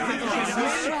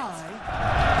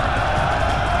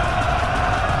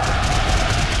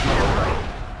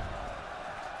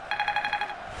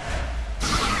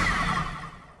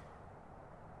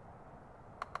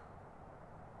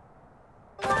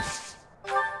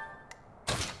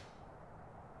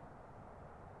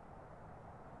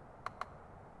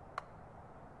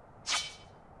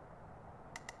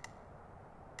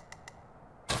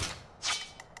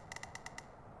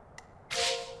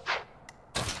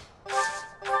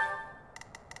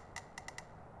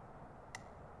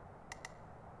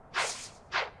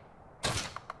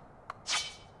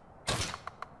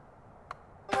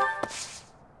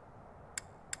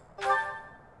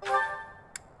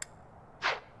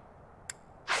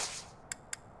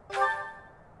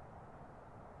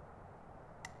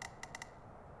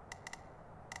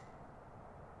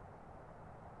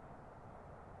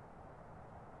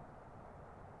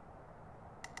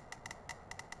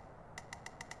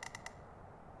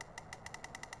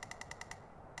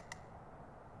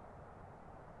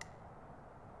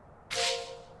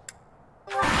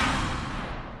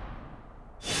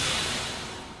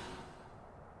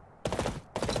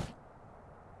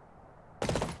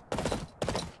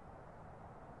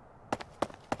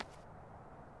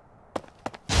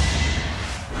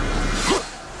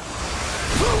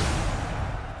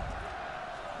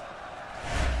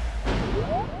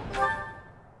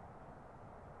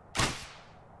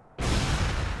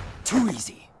 Too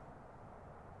easy.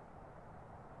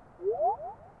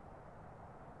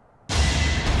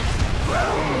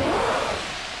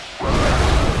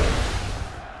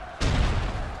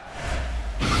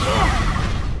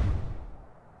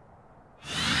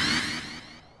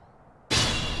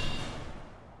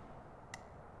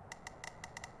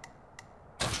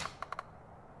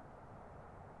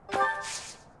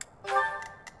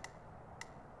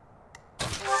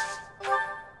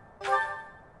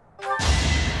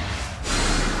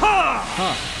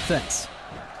 Thanks.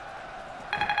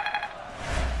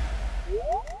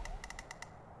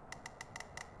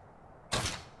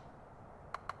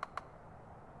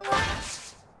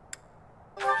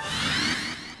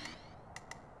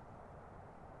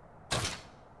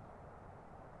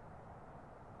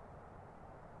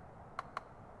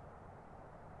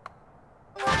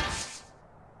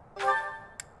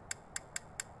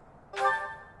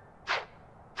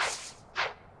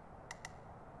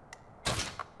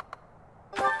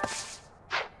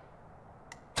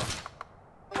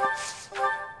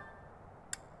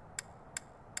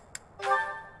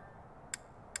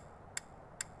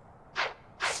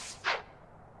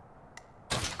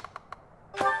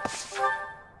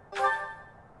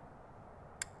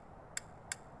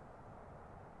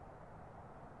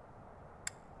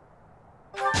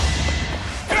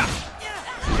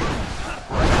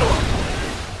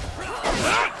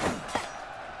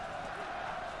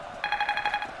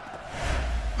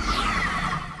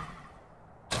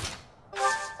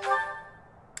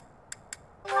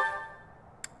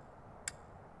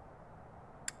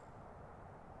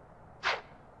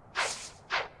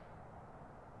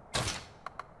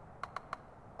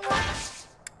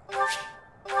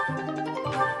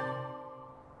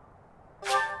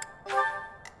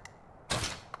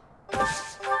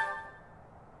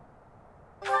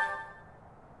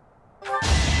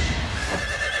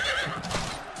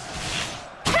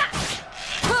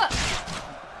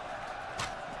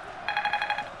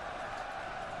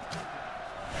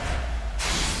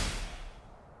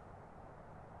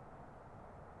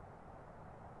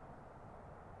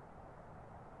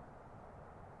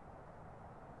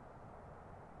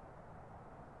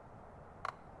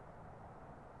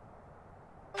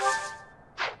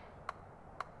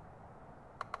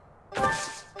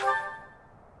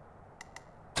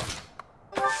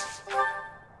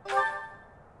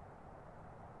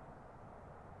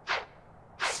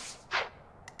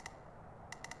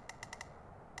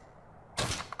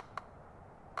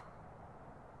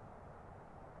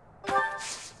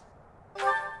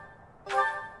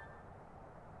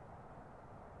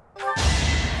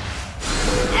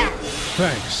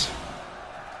 Thanks.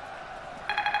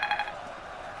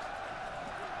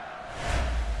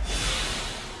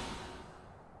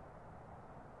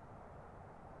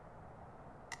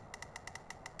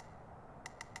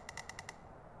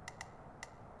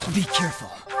 Be careful.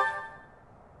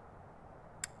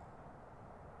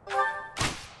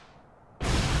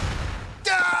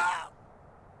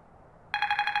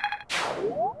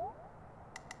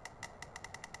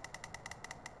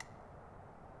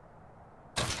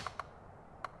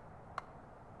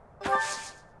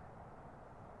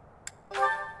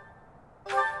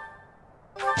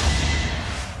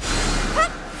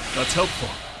 That's helpful.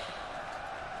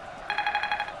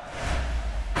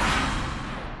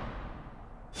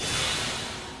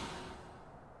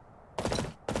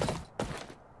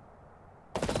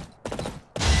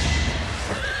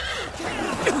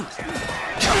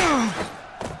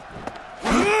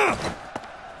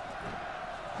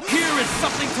 Here is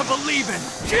something to believe in!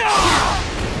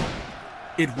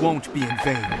 It won't be in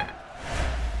vain.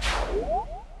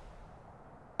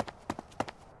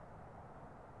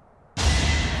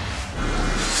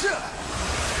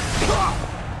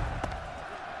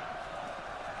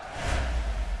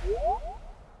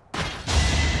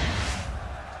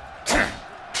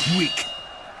 Weak.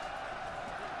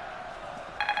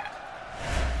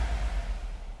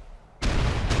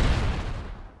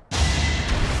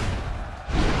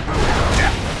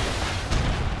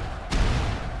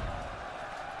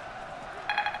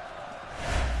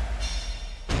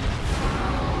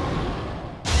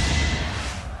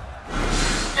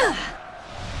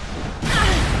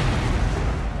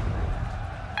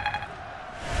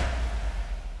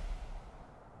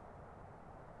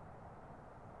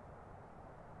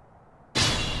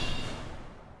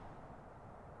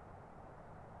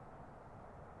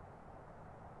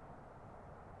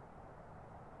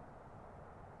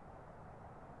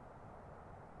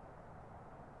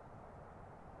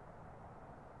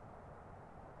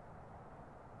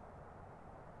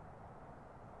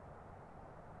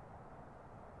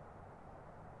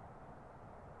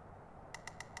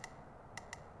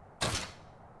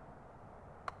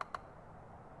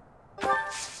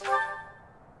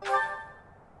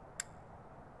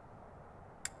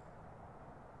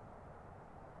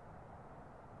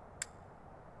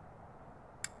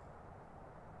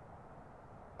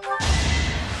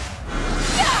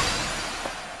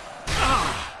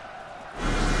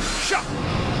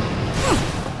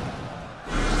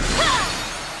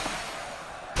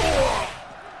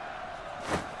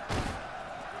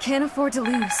 Can't afford to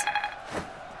lose.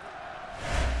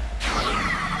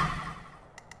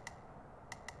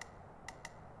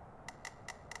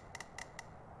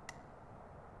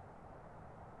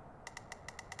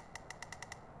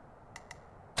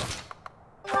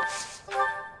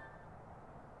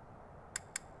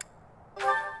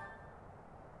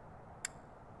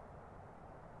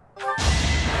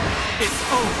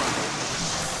 It's over!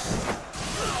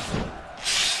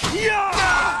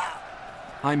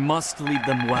 I must lead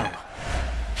them well.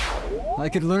 I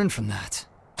could learn from that.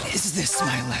 Is this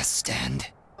my last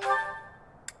stand?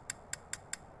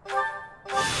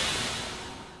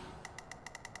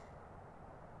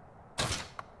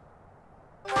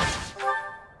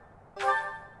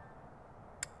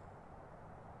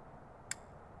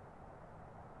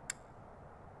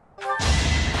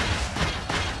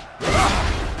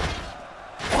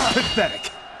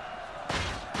 Pathetic.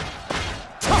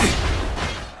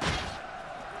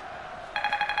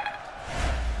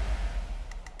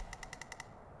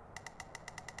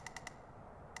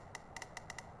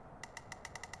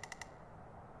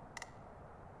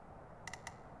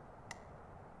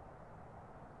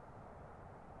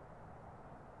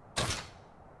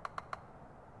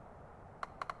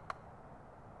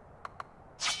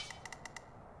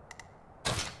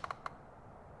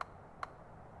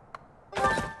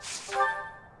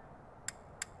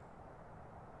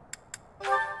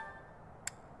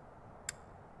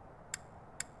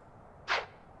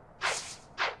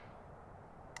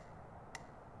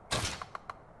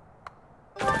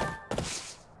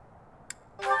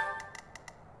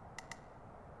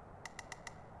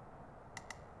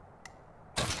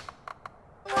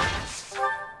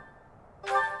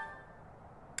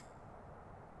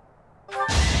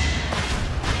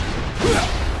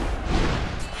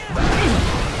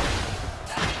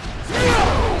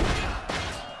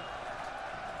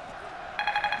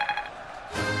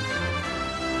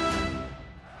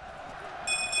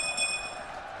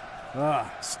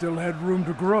 Still had room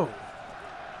to grow.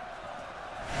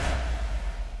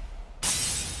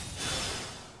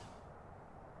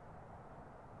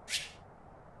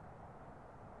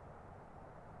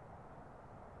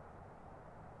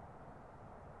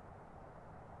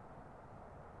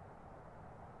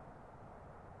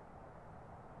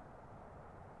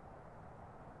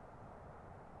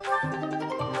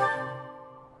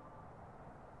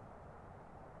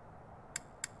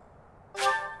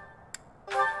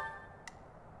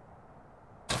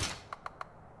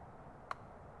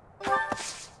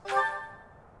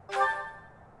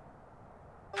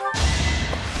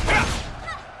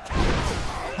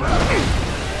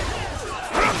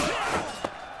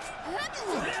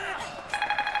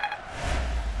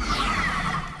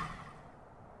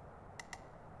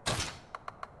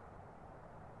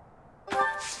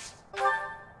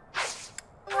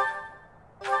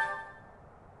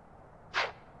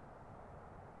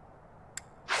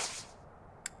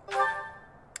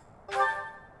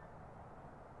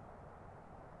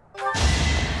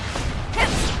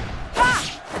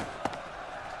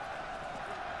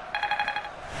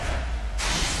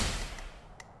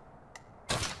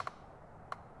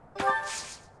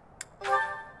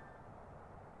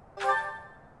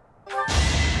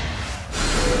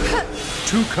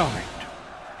 too kind.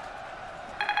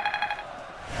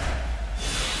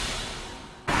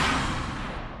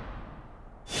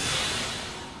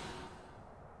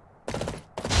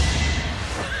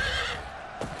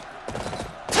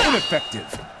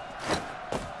 Ineffective.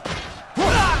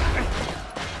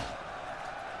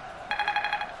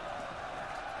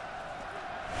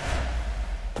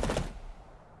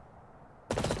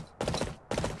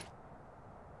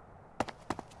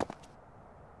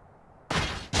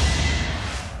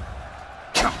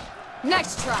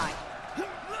 Next try.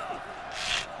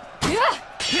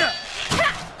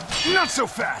 Not so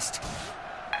fast.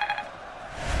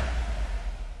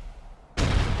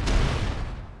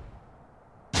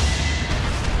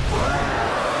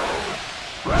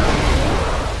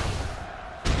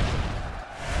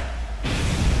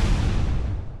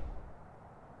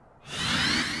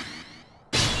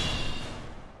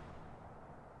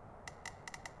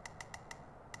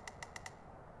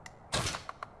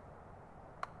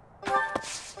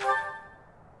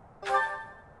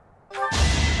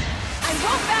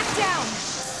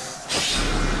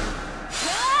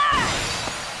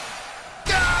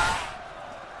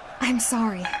 I'm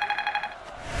sorry.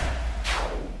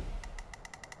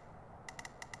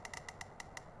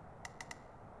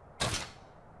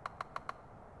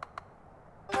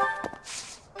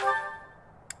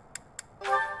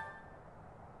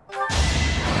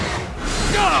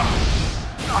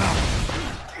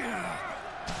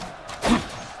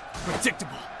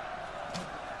 Predictable.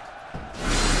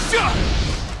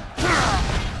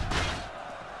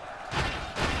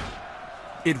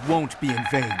 It won't be in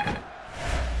vain.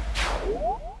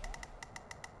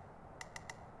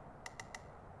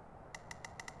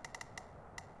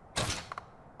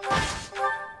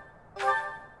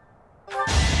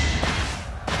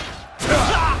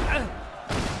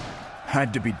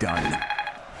 Had to be done.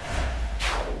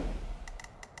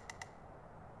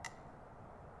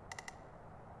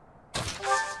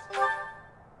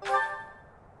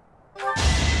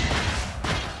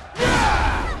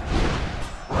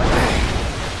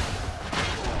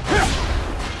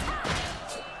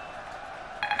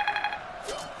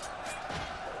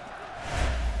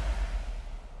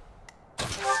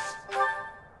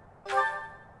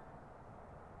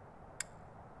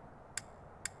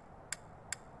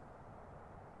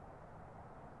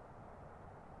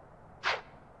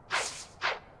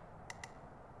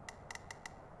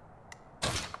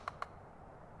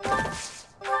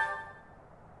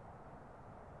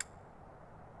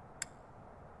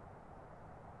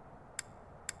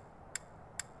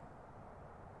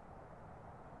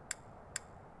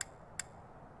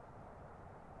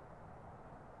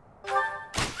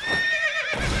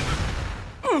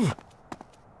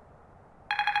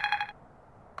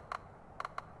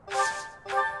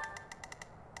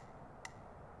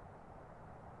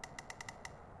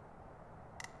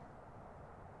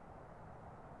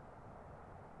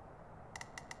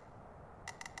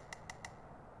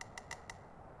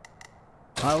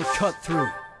 I'll cut through.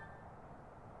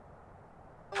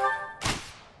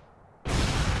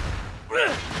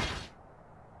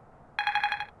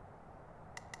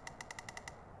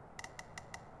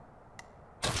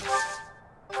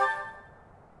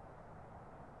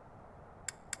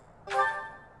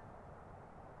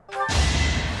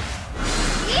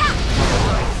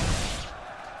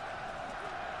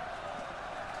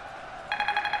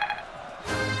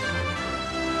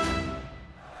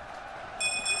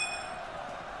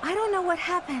 I don't know what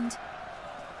happened.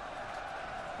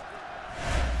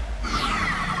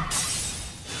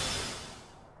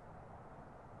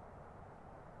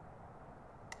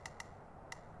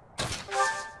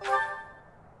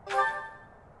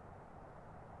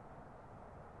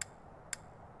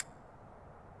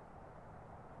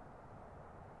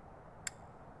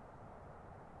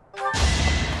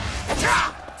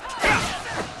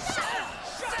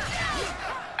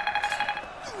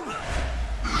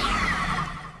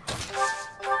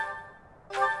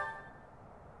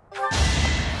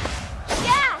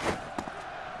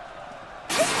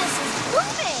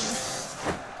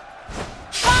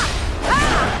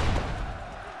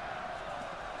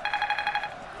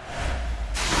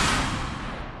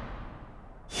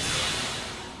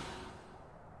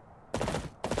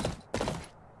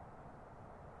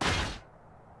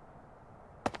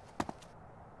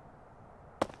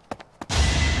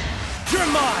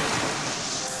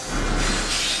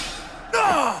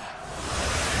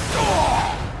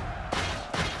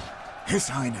 His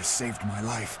Highness saved my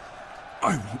life.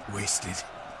 I won't waste it.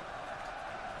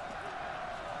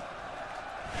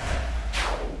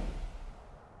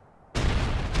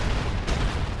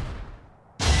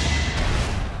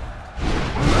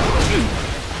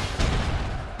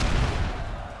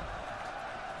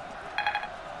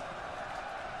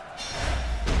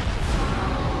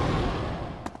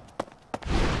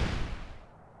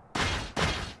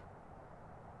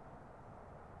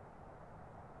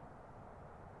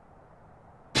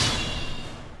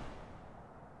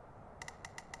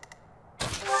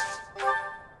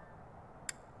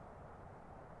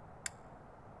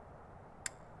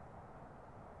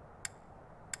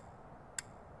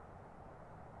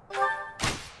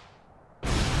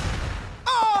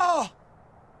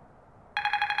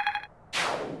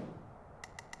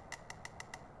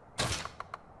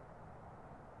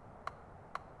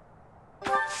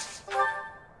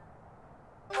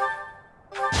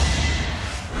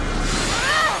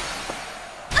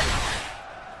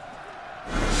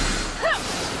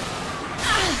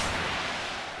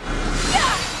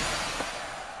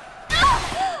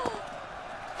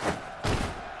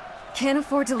 can't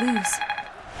afford to lose.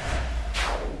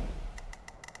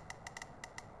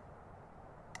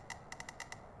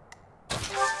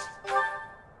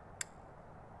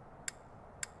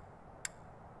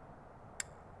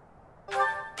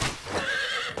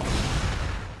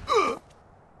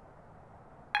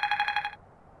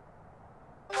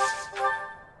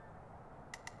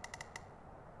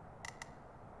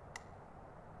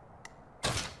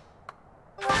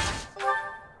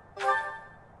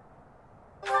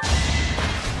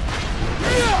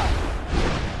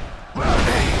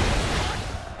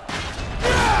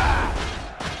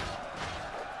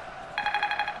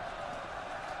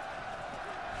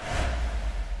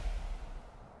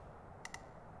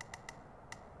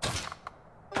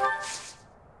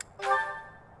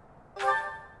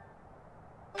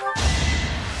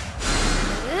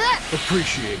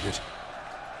 Appreciate it.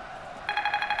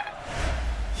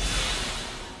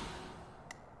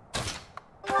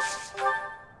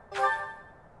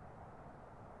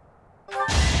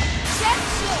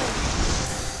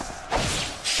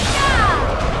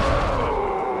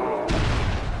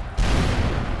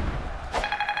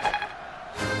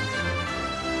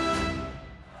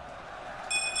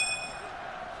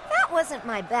 That wasn't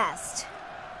my best.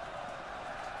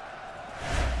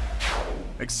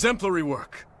 Exemplary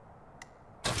work.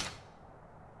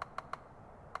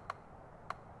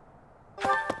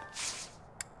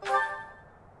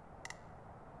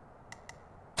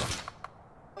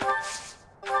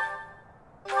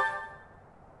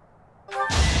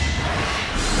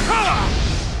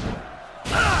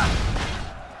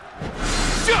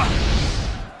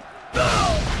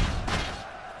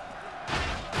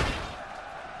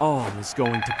 All is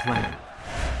going to plan.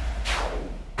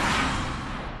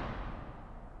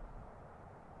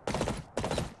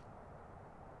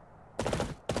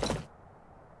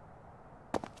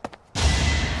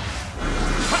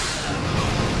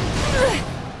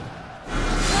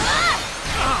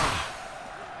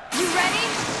 You ready?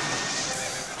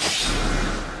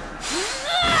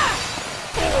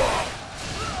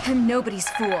 I'm nobody's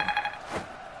fool.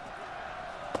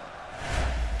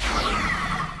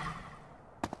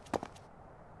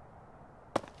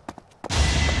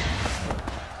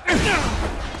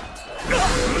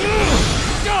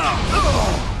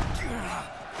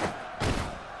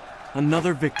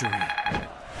 Another victory. On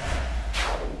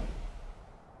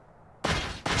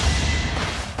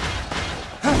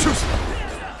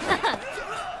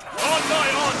my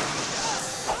honor!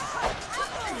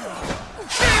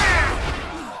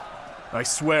 I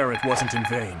swear it wasn't in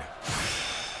vain.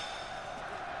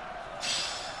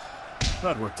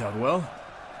 That worked out well.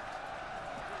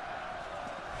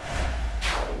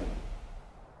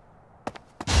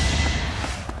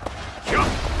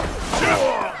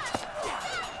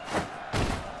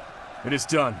 It is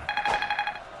done.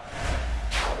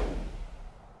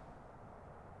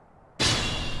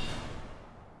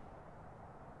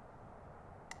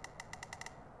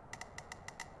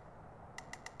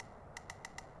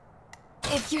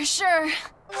 If you're sure.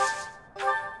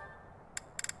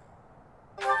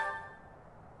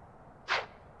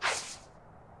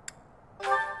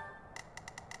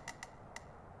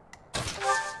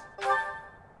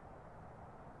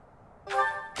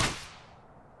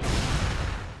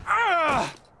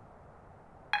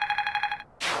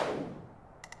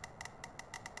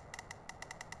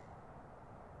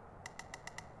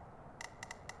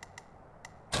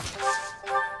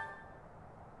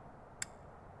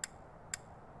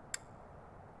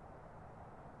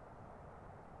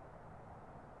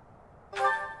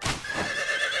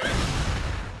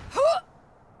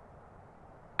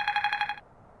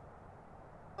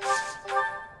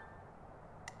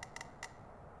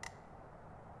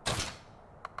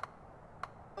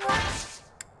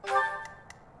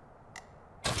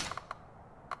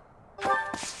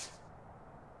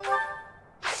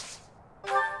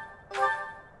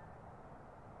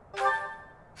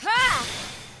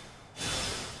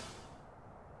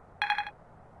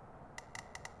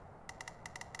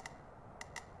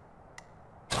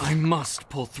 I must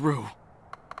pull through.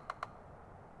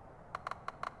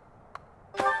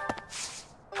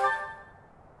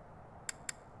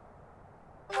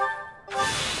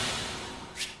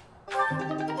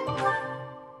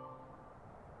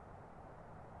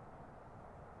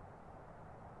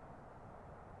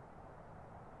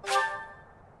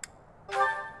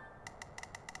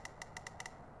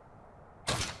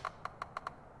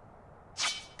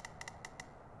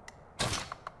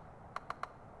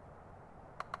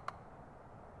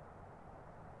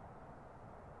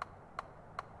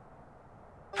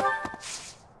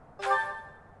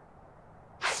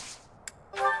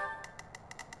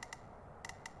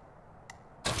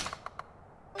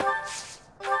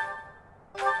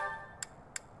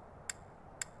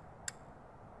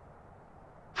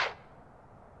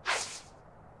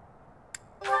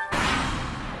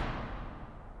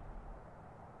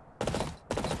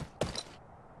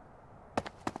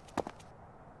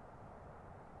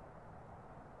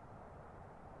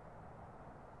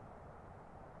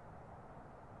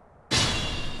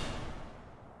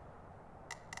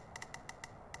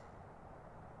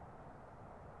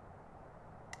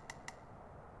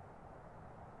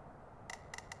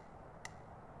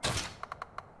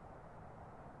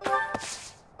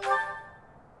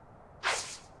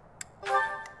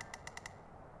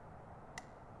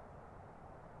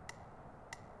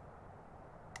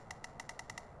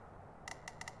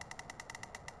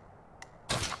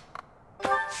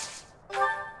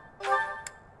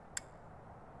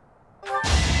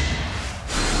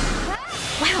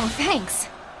 Thanks.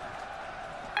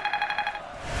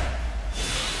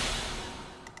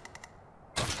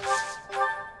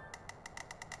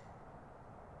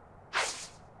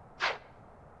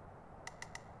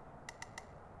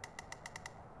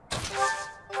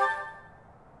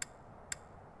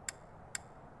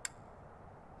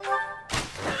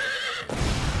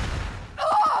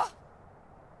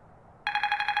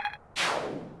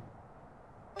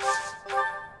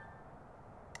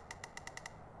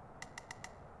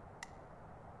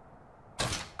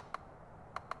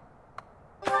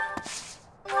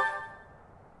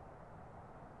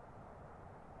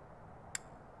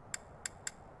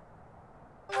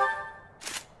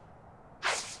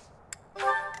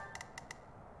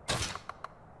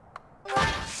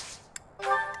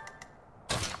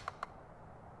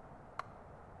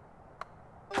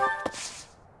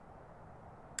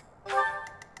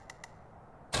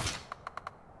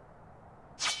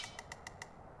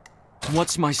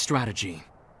 What's my strategy?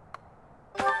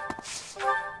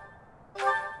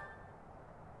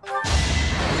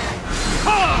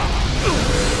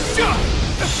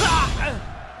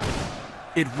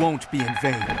 It won't be in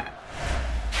vain.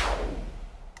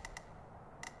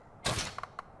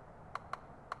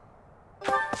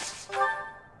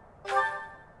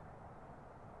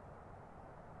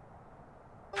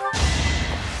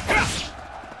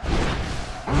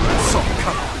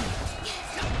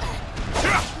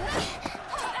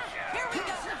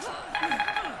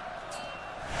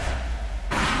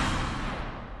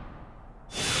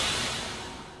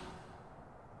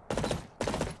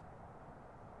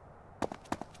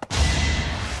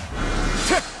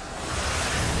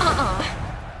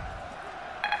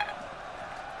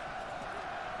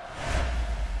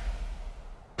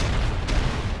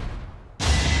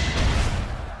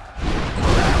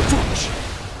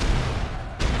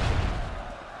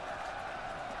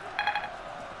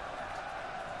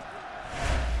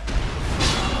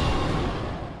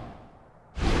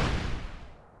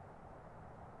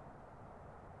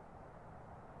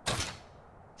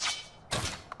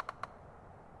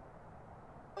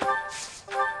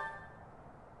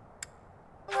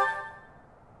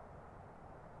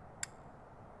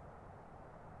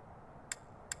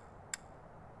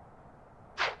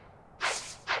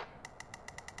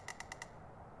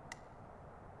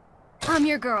 I'm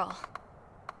your girl.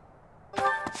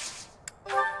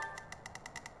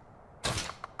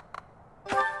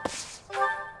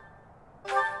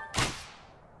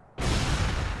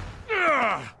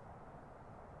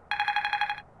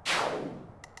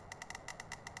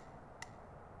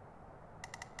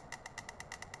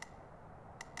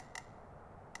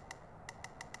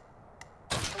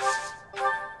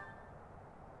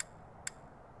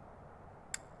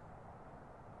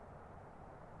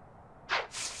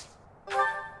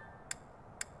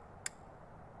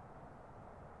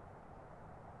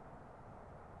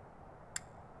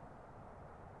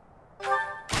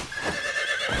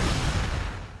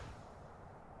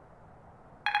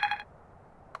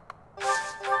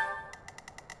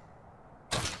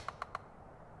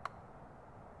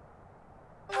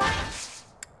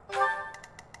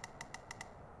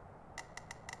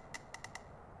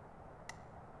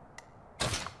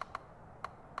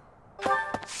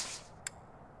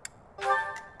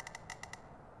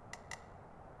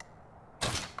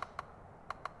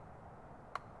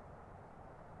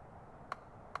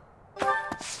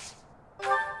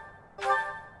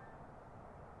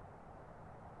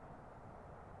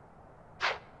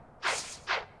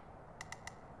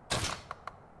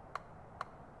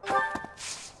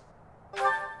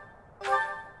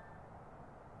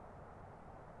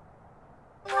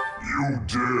 You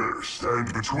dare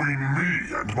stand between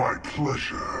me and my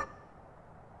pleasure?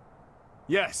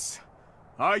 Yes,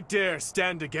 I dare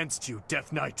stand against you,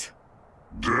 Death Knight.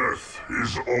 Death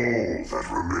is all that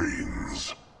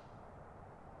remains.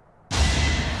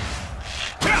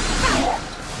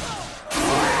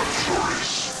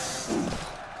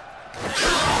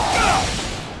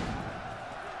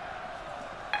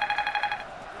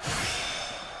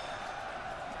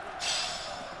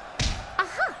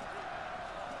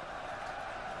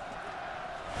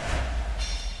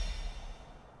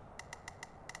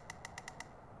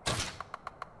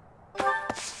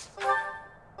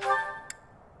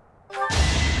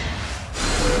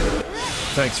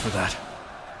 Thanks for that.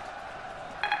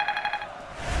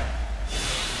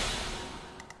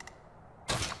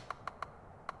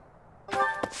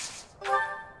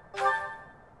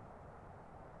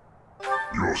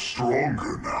 You're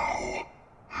stronger now.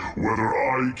 Whether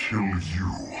I kill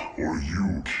you or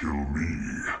you kill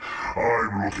me,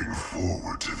 I'm looking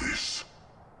forward to this.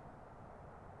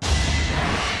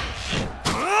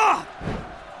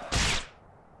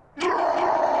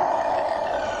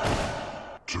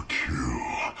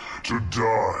 To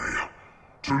die.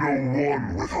 To know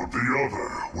one without the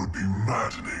other would be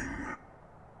maddening.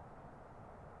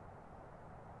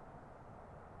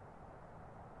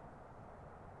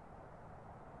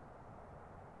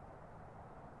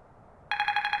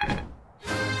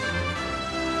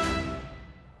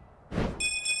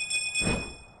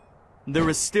 There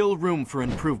is still room for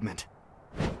improvement.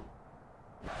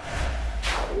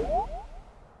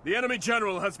 The enemy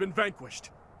general has been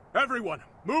vanquished. Everyone,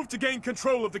 move to gain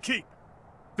control of the keep.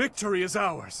 Victory is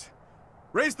ours.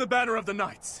 Raise the banner of the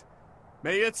knights.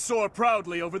 May it soar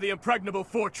proudly over the impregnable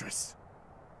fortress.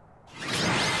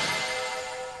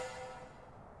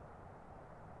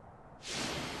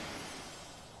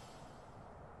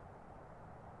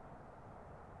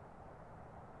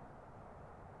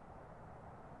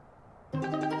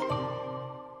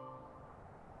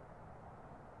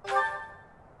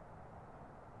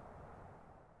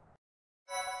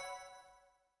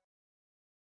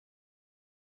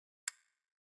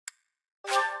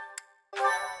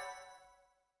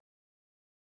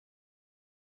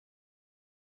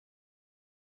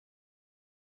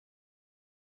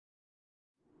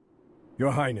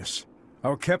 Your Highness,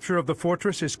 our capture of the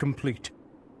fortress is complete.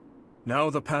 Now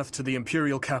the path to the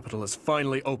Imperial capital is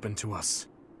finally open to us.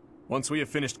 Once we have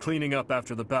finished cleaning up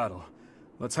after the battle,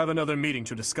 let's have another meeting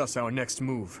to discuss our next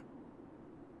move.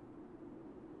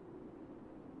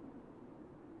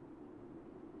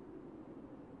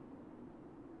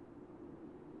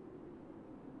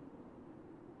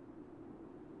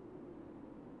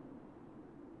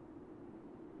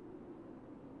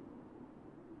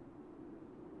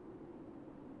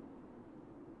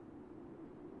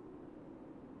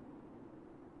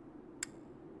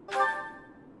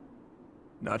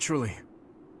 Naturally,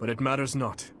 but it matters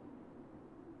not.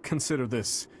 Consider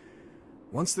this.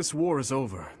 Once this war is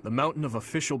over, the mountain of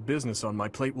official business on my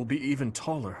plate will be even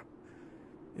taller.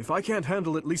 If I can't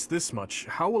handle at least this much,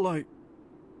 how will I...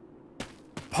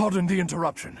 Pardon the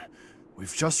interruption.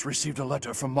 We've just received a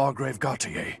letter from Margrave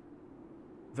Gautier.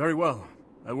 Very well.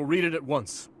 I will read it at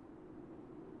once.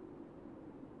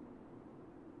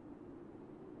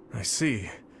 I see.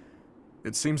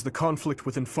 It seems the conflict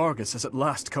within Fargus has at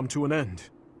last come to an end.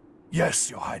 Yes,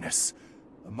 Your Highness.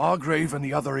 The Margrave and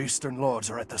the other Eastern Lords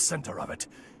are at the center of it,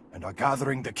 and are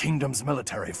gathering the kingdom's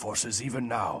military forces even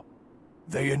now.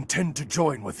 They intend to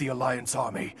join with the Alliance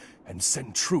army, and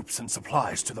send troops and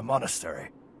supplies to the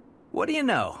monastery. What do you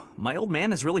know? My old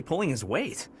man is really pulling his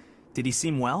weight. Did he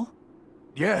seem well?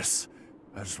 Yes,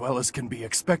 as well as can be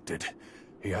expected.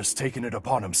 He has taken it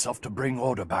upon himself to bring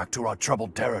order back to our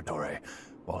troubled territory,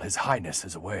 while His Highness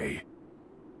is away.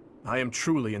 I am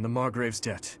truly in the Margrave's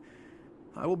debt.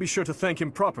 I will be sure to thank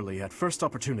him properly at first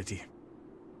opportunity.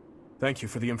 Thank you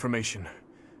for the information.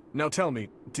 Now tell me,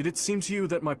 did it seem to you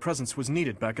that my presence was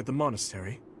needed back at the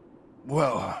monastery?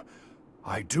 Well,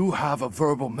 I do have a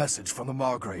verbal message from the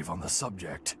Margrave on the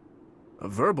subject. A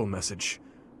verbal message?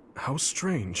 How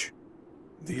strange.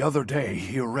 The other day,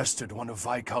 he arrested one of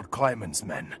Viscount Kleiman's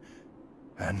men.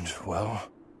 And, well,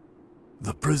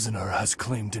 the prisoner has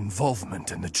claimed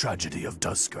involvement in the tragedy of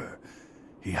Duskur.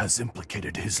 He has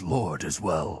implicated his lord as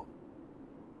well.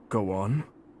 Go on.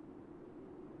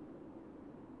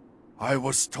 I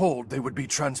was told they would be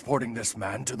transporting this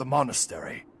man to the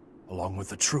monastery, along with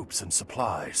the troops and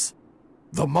supplies.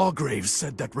 The Margrave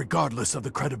said that regardless of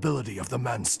the credibility of the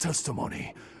man's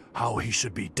testimony, how he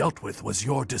should be dealt with was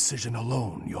your decision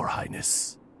alone, Your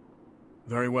Highness.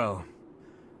 Very well.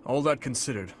 All that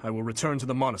considered, I will return to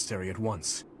the monastery at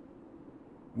once.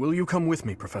 Will you come with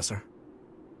me, Professor?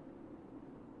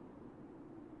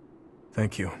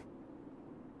 Thank you.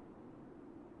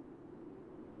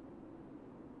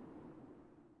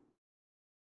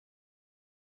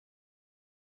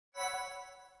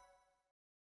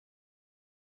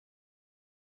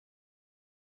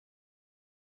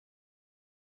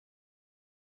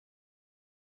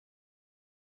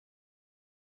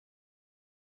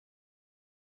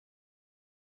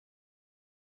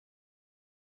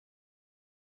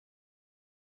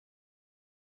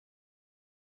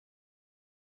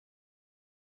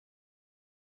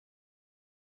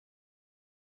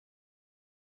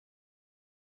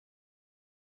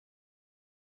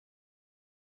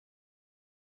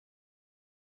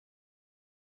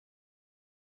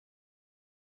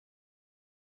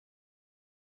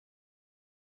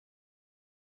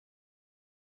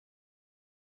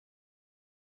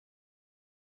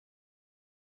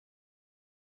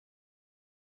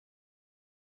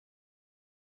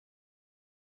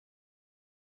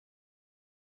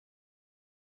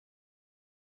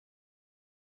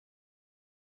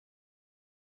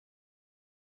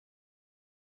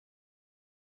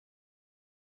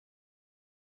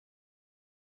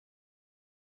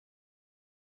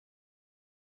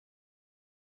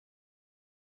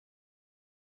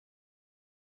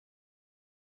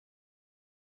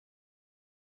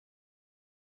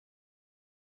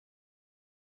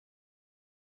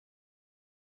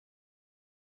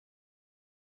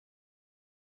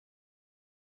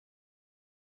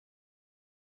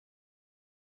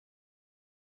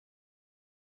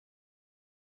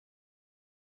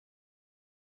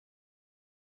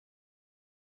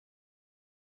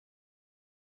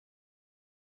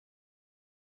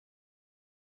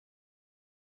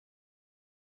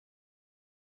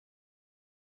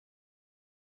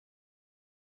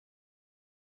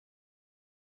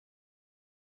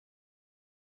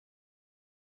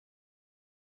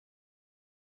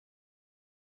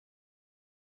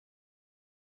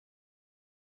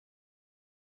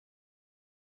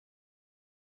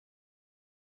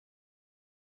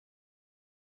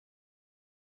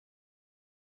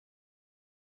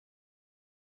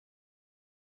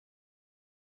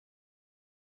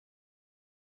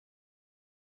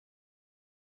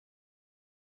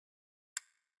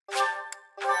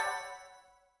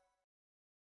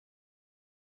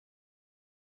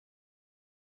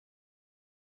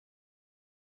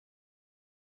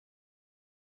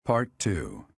 Part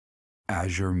 2.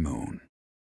 Azure Moon.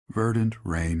 Verdant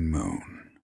Rain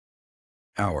Moon.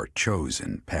 Our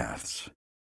chosen paths.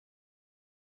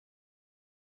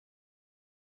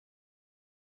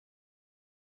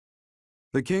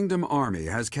 The Kingdom Army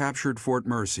has captured Fort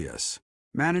Merceus.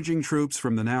 Managing troops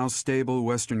from the now stable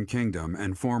Western Kingdom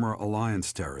and former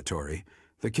Alliance territory,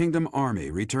 the Kingdom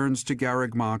Army returns to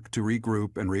Garreg to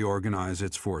regroup and reorganize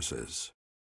its forces.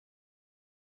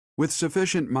 With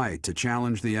sufficient might to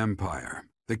challenge the Empire,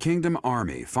 the Kingdom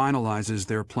Army finalizes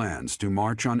their plans to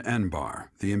march on Enbar,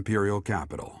 the Imperial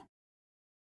capital.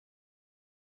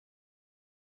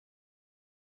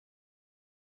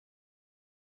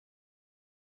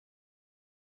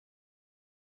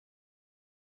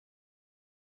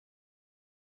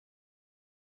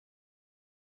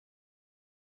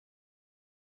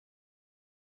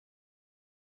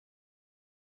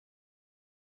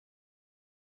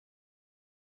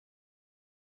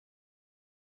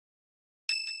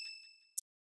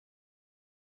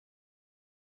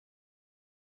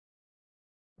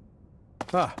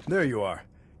 Ah, there you are.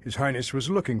 His Highness was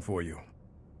looking for you.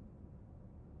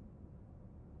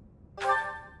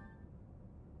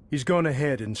 He's gone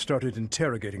ahead and started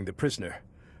interrogating the prisoner,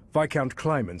 Viscount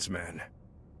Kleiman's man.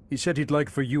 He said he'd like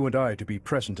for you and I to be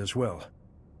present as well.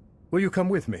 Will you come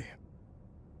with me?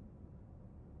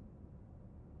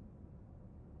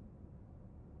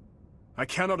 I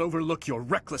cannot overlook your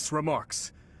reckless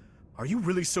remarks. Are you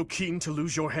really so keen to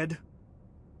lose your head?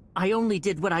 I only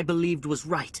did what I believed was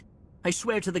right. I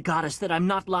swear to the goddess that I'm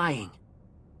not lying.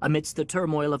 Amidst the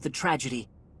turmoil of the tragedy,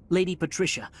 Lady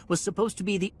Patricia was supposed to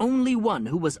be the only one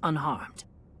who was unharmed.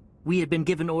 We had been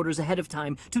given orders ahead of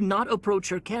time to not approach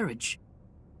her carriage.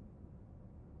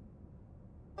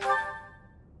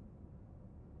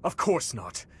 Of course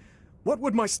not. What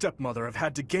would my stepmother have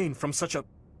had to gain from such a...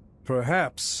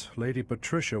 Perhaps Lady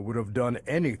Patricia would have done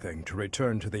anything to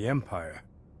return to the Empire,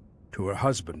 to her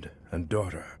husband and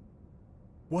daughter.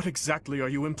 What exactly are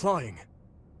you implying?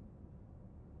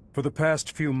 For the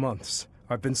past few months,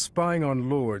 I've been spying on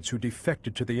lords who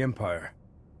defected to the Empire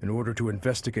in order to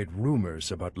investigate rumors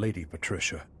about Lady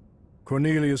Patricia.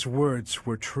 Cornelia's words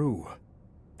were true.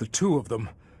 The two of them,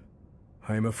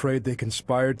 I am afraid they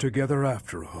conspired together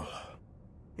after all.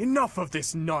 Enough of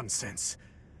this nonsense.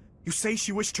 You say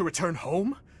she wished to return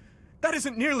home? That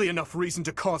isn't nearly enough reason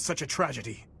to cause such a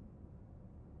tragedy.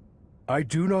 I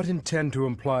do not intend to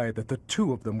imply that the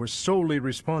two of them were solely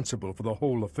responsible for the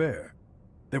whole affair.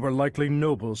 They were likely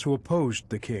nobles who opposed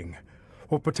the king,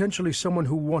 or potentially someone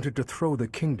who wanted to throw the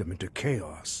kingdom into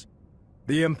chaos.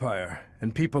 The Empire,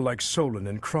 and people like Solon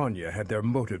and Kronya had their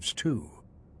motives too.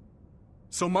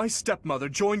 So my stepmother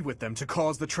joined with them to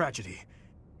cause the tragedy.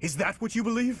 Is that what you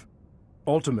believe?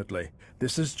 Ultimately,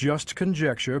 this is just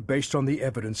conjecture based on the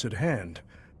evidence at hand.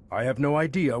 I have no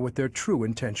idea what their true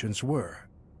intentions were.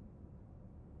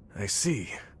 I see.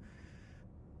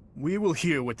 We will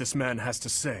hear what this man has to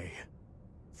say.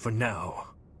 For now.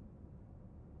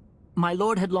 My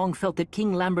lord had long felt that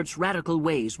King Lambert's radical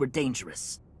ways were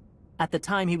dangerous. At the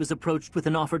time he was approached with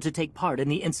an offer to take part in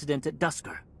the incident at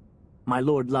Duscur. My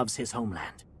lord loves his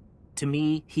homeland. To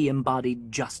me, he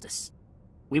embodied justice.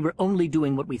 We were only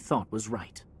doing what we thought was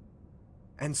right.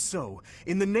 And so,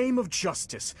 in the name of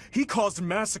justice, he caused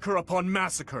massacre upon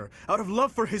massacre out of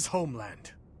love for his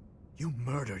homeland. You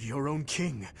murdered your own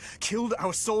king, killed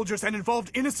our soldiers, and involved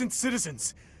innocent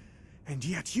citizens. And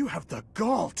yet you have the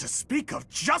gall to speak of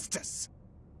justice!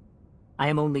 I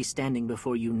am only standing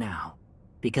before you now,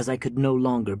 because I could no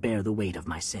longer bear the weight of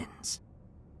my sins.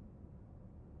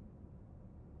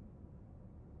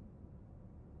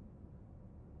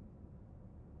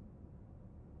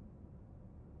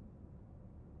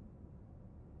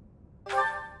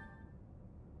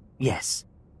 Yes,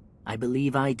 I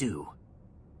believe I do.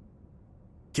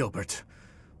 Gilbert,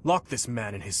 lock this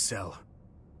man in his cell.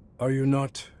 Are you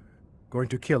not going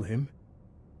to kill him?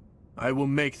 I will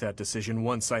make that decision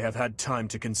once I have had time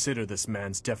to consider this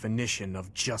man's definition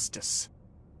of justice.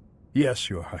 Yes,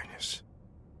 Your Highness.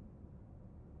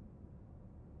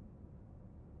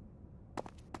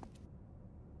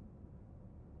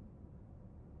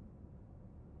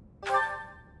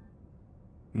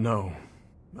 No,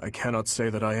 I cannot say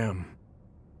that I am.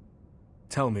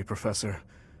 Tell me, Professor,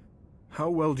 how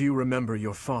well do you remember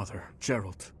your father,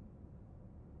 Geralt?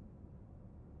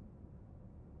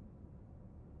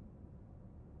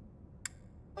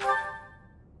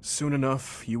 Soon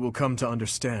enough, you will come to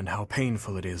understand how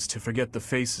painful it is to forget the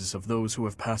faces of those who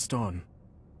have passed on.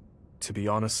 To be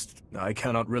honest, I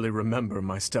cannot really remember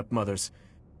my stepmother's...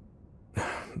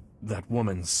 that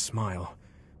woman's smile,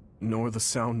 nor the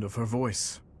sound of her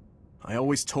voice. I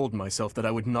always told myself that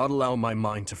I would not allow my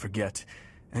mind to forget,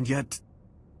 and yet,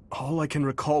 all I can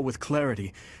recall with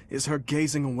clarity is her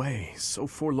gazing away, so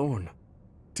forlorn.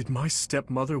 Did my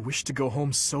stepmother wish to go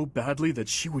home so badly that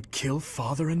she would kill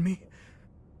Father and me?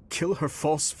 Kill her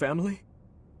false family?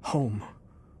 Home,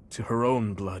 to her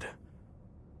own blood.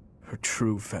 Her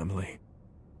true family.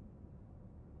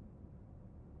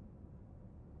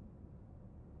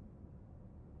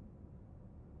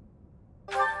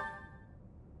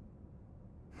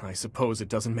 I suppose it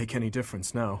doesn't make any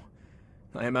difference now.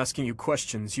 I am asking you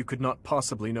questions you could not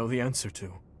possibly know the answer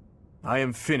to. I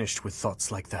am finished with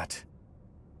thoughts like that.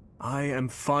 I am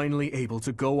finally able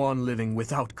to go on living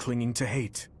without clinging to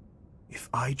hate. If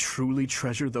I truly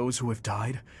treasure those who have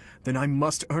died, then I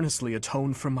must earnestly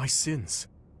atone for my sins.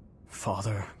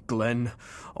 Father, Glenn,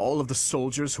 all of the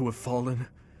soldiers who have fallen,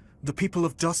 the people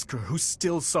of Duscur who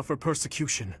still suffer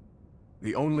persecution.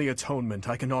 The only atonement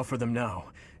I can offer them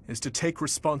now is to take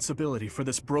responsibility for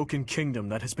this broken kingdom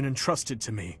that has been entrusted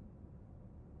to me.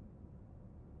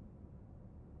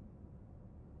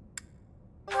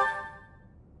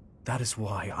 That is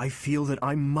why I feel that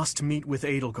I must meet with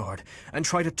Edelgard and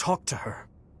try to talk to her.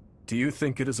 Do you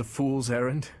think it is a fool's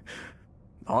errand?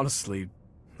 Honestly,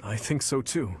 I think so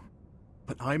too.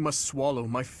 But I must swallow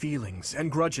my feelings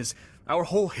and grudges, our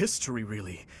whole history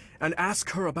really, and ask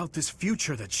her about this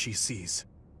future that she sees.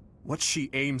 What she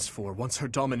aims for once her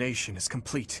domination is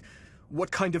complete.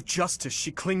 What kind of justice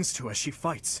she clings to as she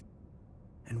fights.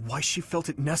 And why she felt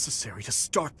it necessary to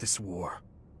start this war.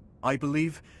 I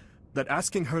believe that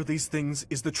asking her these things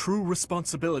is the true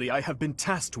responsibility I have been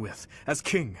tasked with as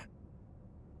king.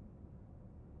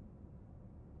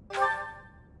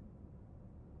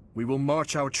 We will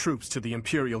march our troops to the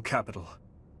Imperial capital.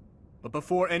 But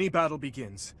before any battle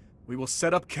begins, we will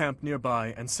set up camp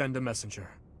nearby and send a messenger.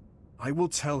 I will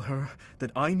tell her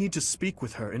that I need to speak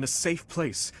with her in a safe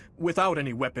place, without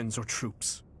any weapons or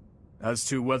troops. As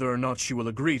to whether or not she will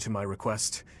agree to my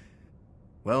request,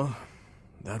 well,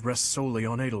 that rests solely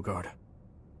on Edelgard.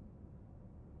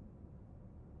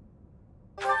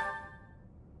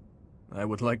 I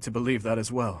would like to believe that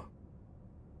as well.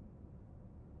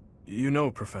 You know,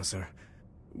 Professor,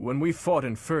 when we fought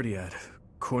in Ferdiad,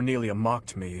 Cornelia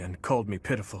mocked me and called me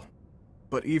pitiful.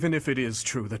 But even if it is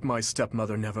true that my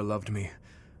stepmother never loved me,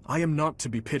 I am not to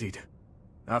be pitied.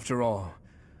 After all,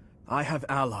 I have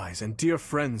allies and dear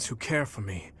friends who care for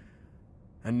me.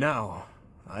 And now,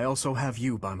 I also have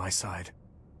you by my side.